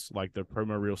Guys, like the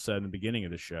promo reel said in the beginning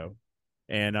of the show.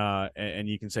 And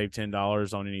you can save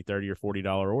 $10 on any $30 or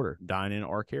 $40 order, dine in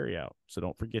or carry out. So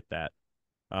don't forget that.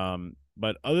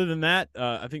 But other than that,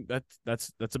 I think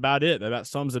that's about it. That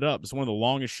sums it up. It's one of the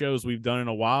longest shows we've done in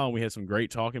a while, and we had some great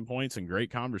talking points and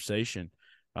great conversation.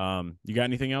 You got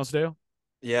anything else, Dale?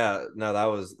 Yeah, no, that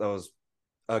was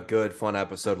a good, fun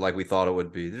episode like we thought it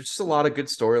would be. There's just a lot of good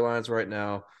storylines right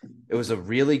now. It was a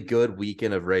really good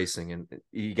weekend of racing, and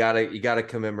you gotta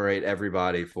commemorate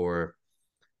everybody for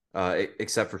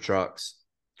except for trucks.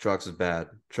 Trucks is bad.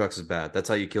 That's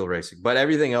how you kill racing. But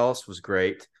everything else was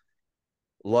great.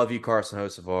 Love you, Carson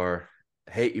Hocevar.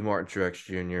 Hate you, Martin Truex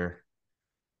Jr.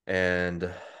 And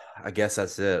I guess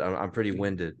that's it. I'm pretty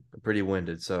winded. I'm pretty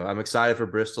winded. So I'm excited for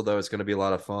Bristol, though. It's going to be a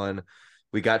lot of fun.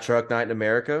 We got Truck Night in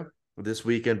America this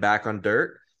weekend back on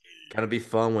dirt. Going to be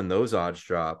fun when those odds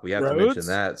drop. We have to mention Rhodes?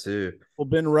 that too. Well,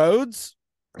 Ben Rhodes?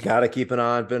 Got to keep an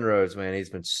eye on Ben Rhodes, man. He's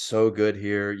been so good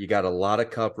here. You got a lot of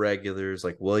Cup regulars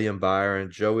like William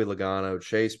Byron, Joey Logano,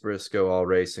 Chase Briscoe all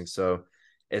racing. So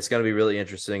it's going to be really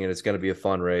interesting, and it's going to be a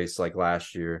fun race like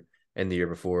last year and the year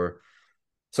before.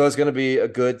 So it's going to be a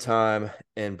good time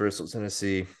in Bristol,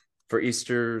 Tennessee for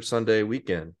Easter Sunday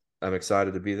weekend. I'm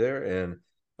excited to be there, and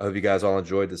I hope you guys all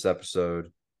enjoyed this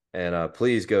episode. And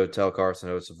please go tell Carson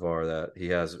Hocevar that he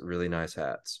has really nice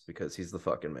hats because he's the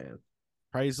fucking man.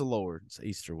 Praise the Lord. It's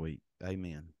Easter week.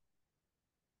 Amen.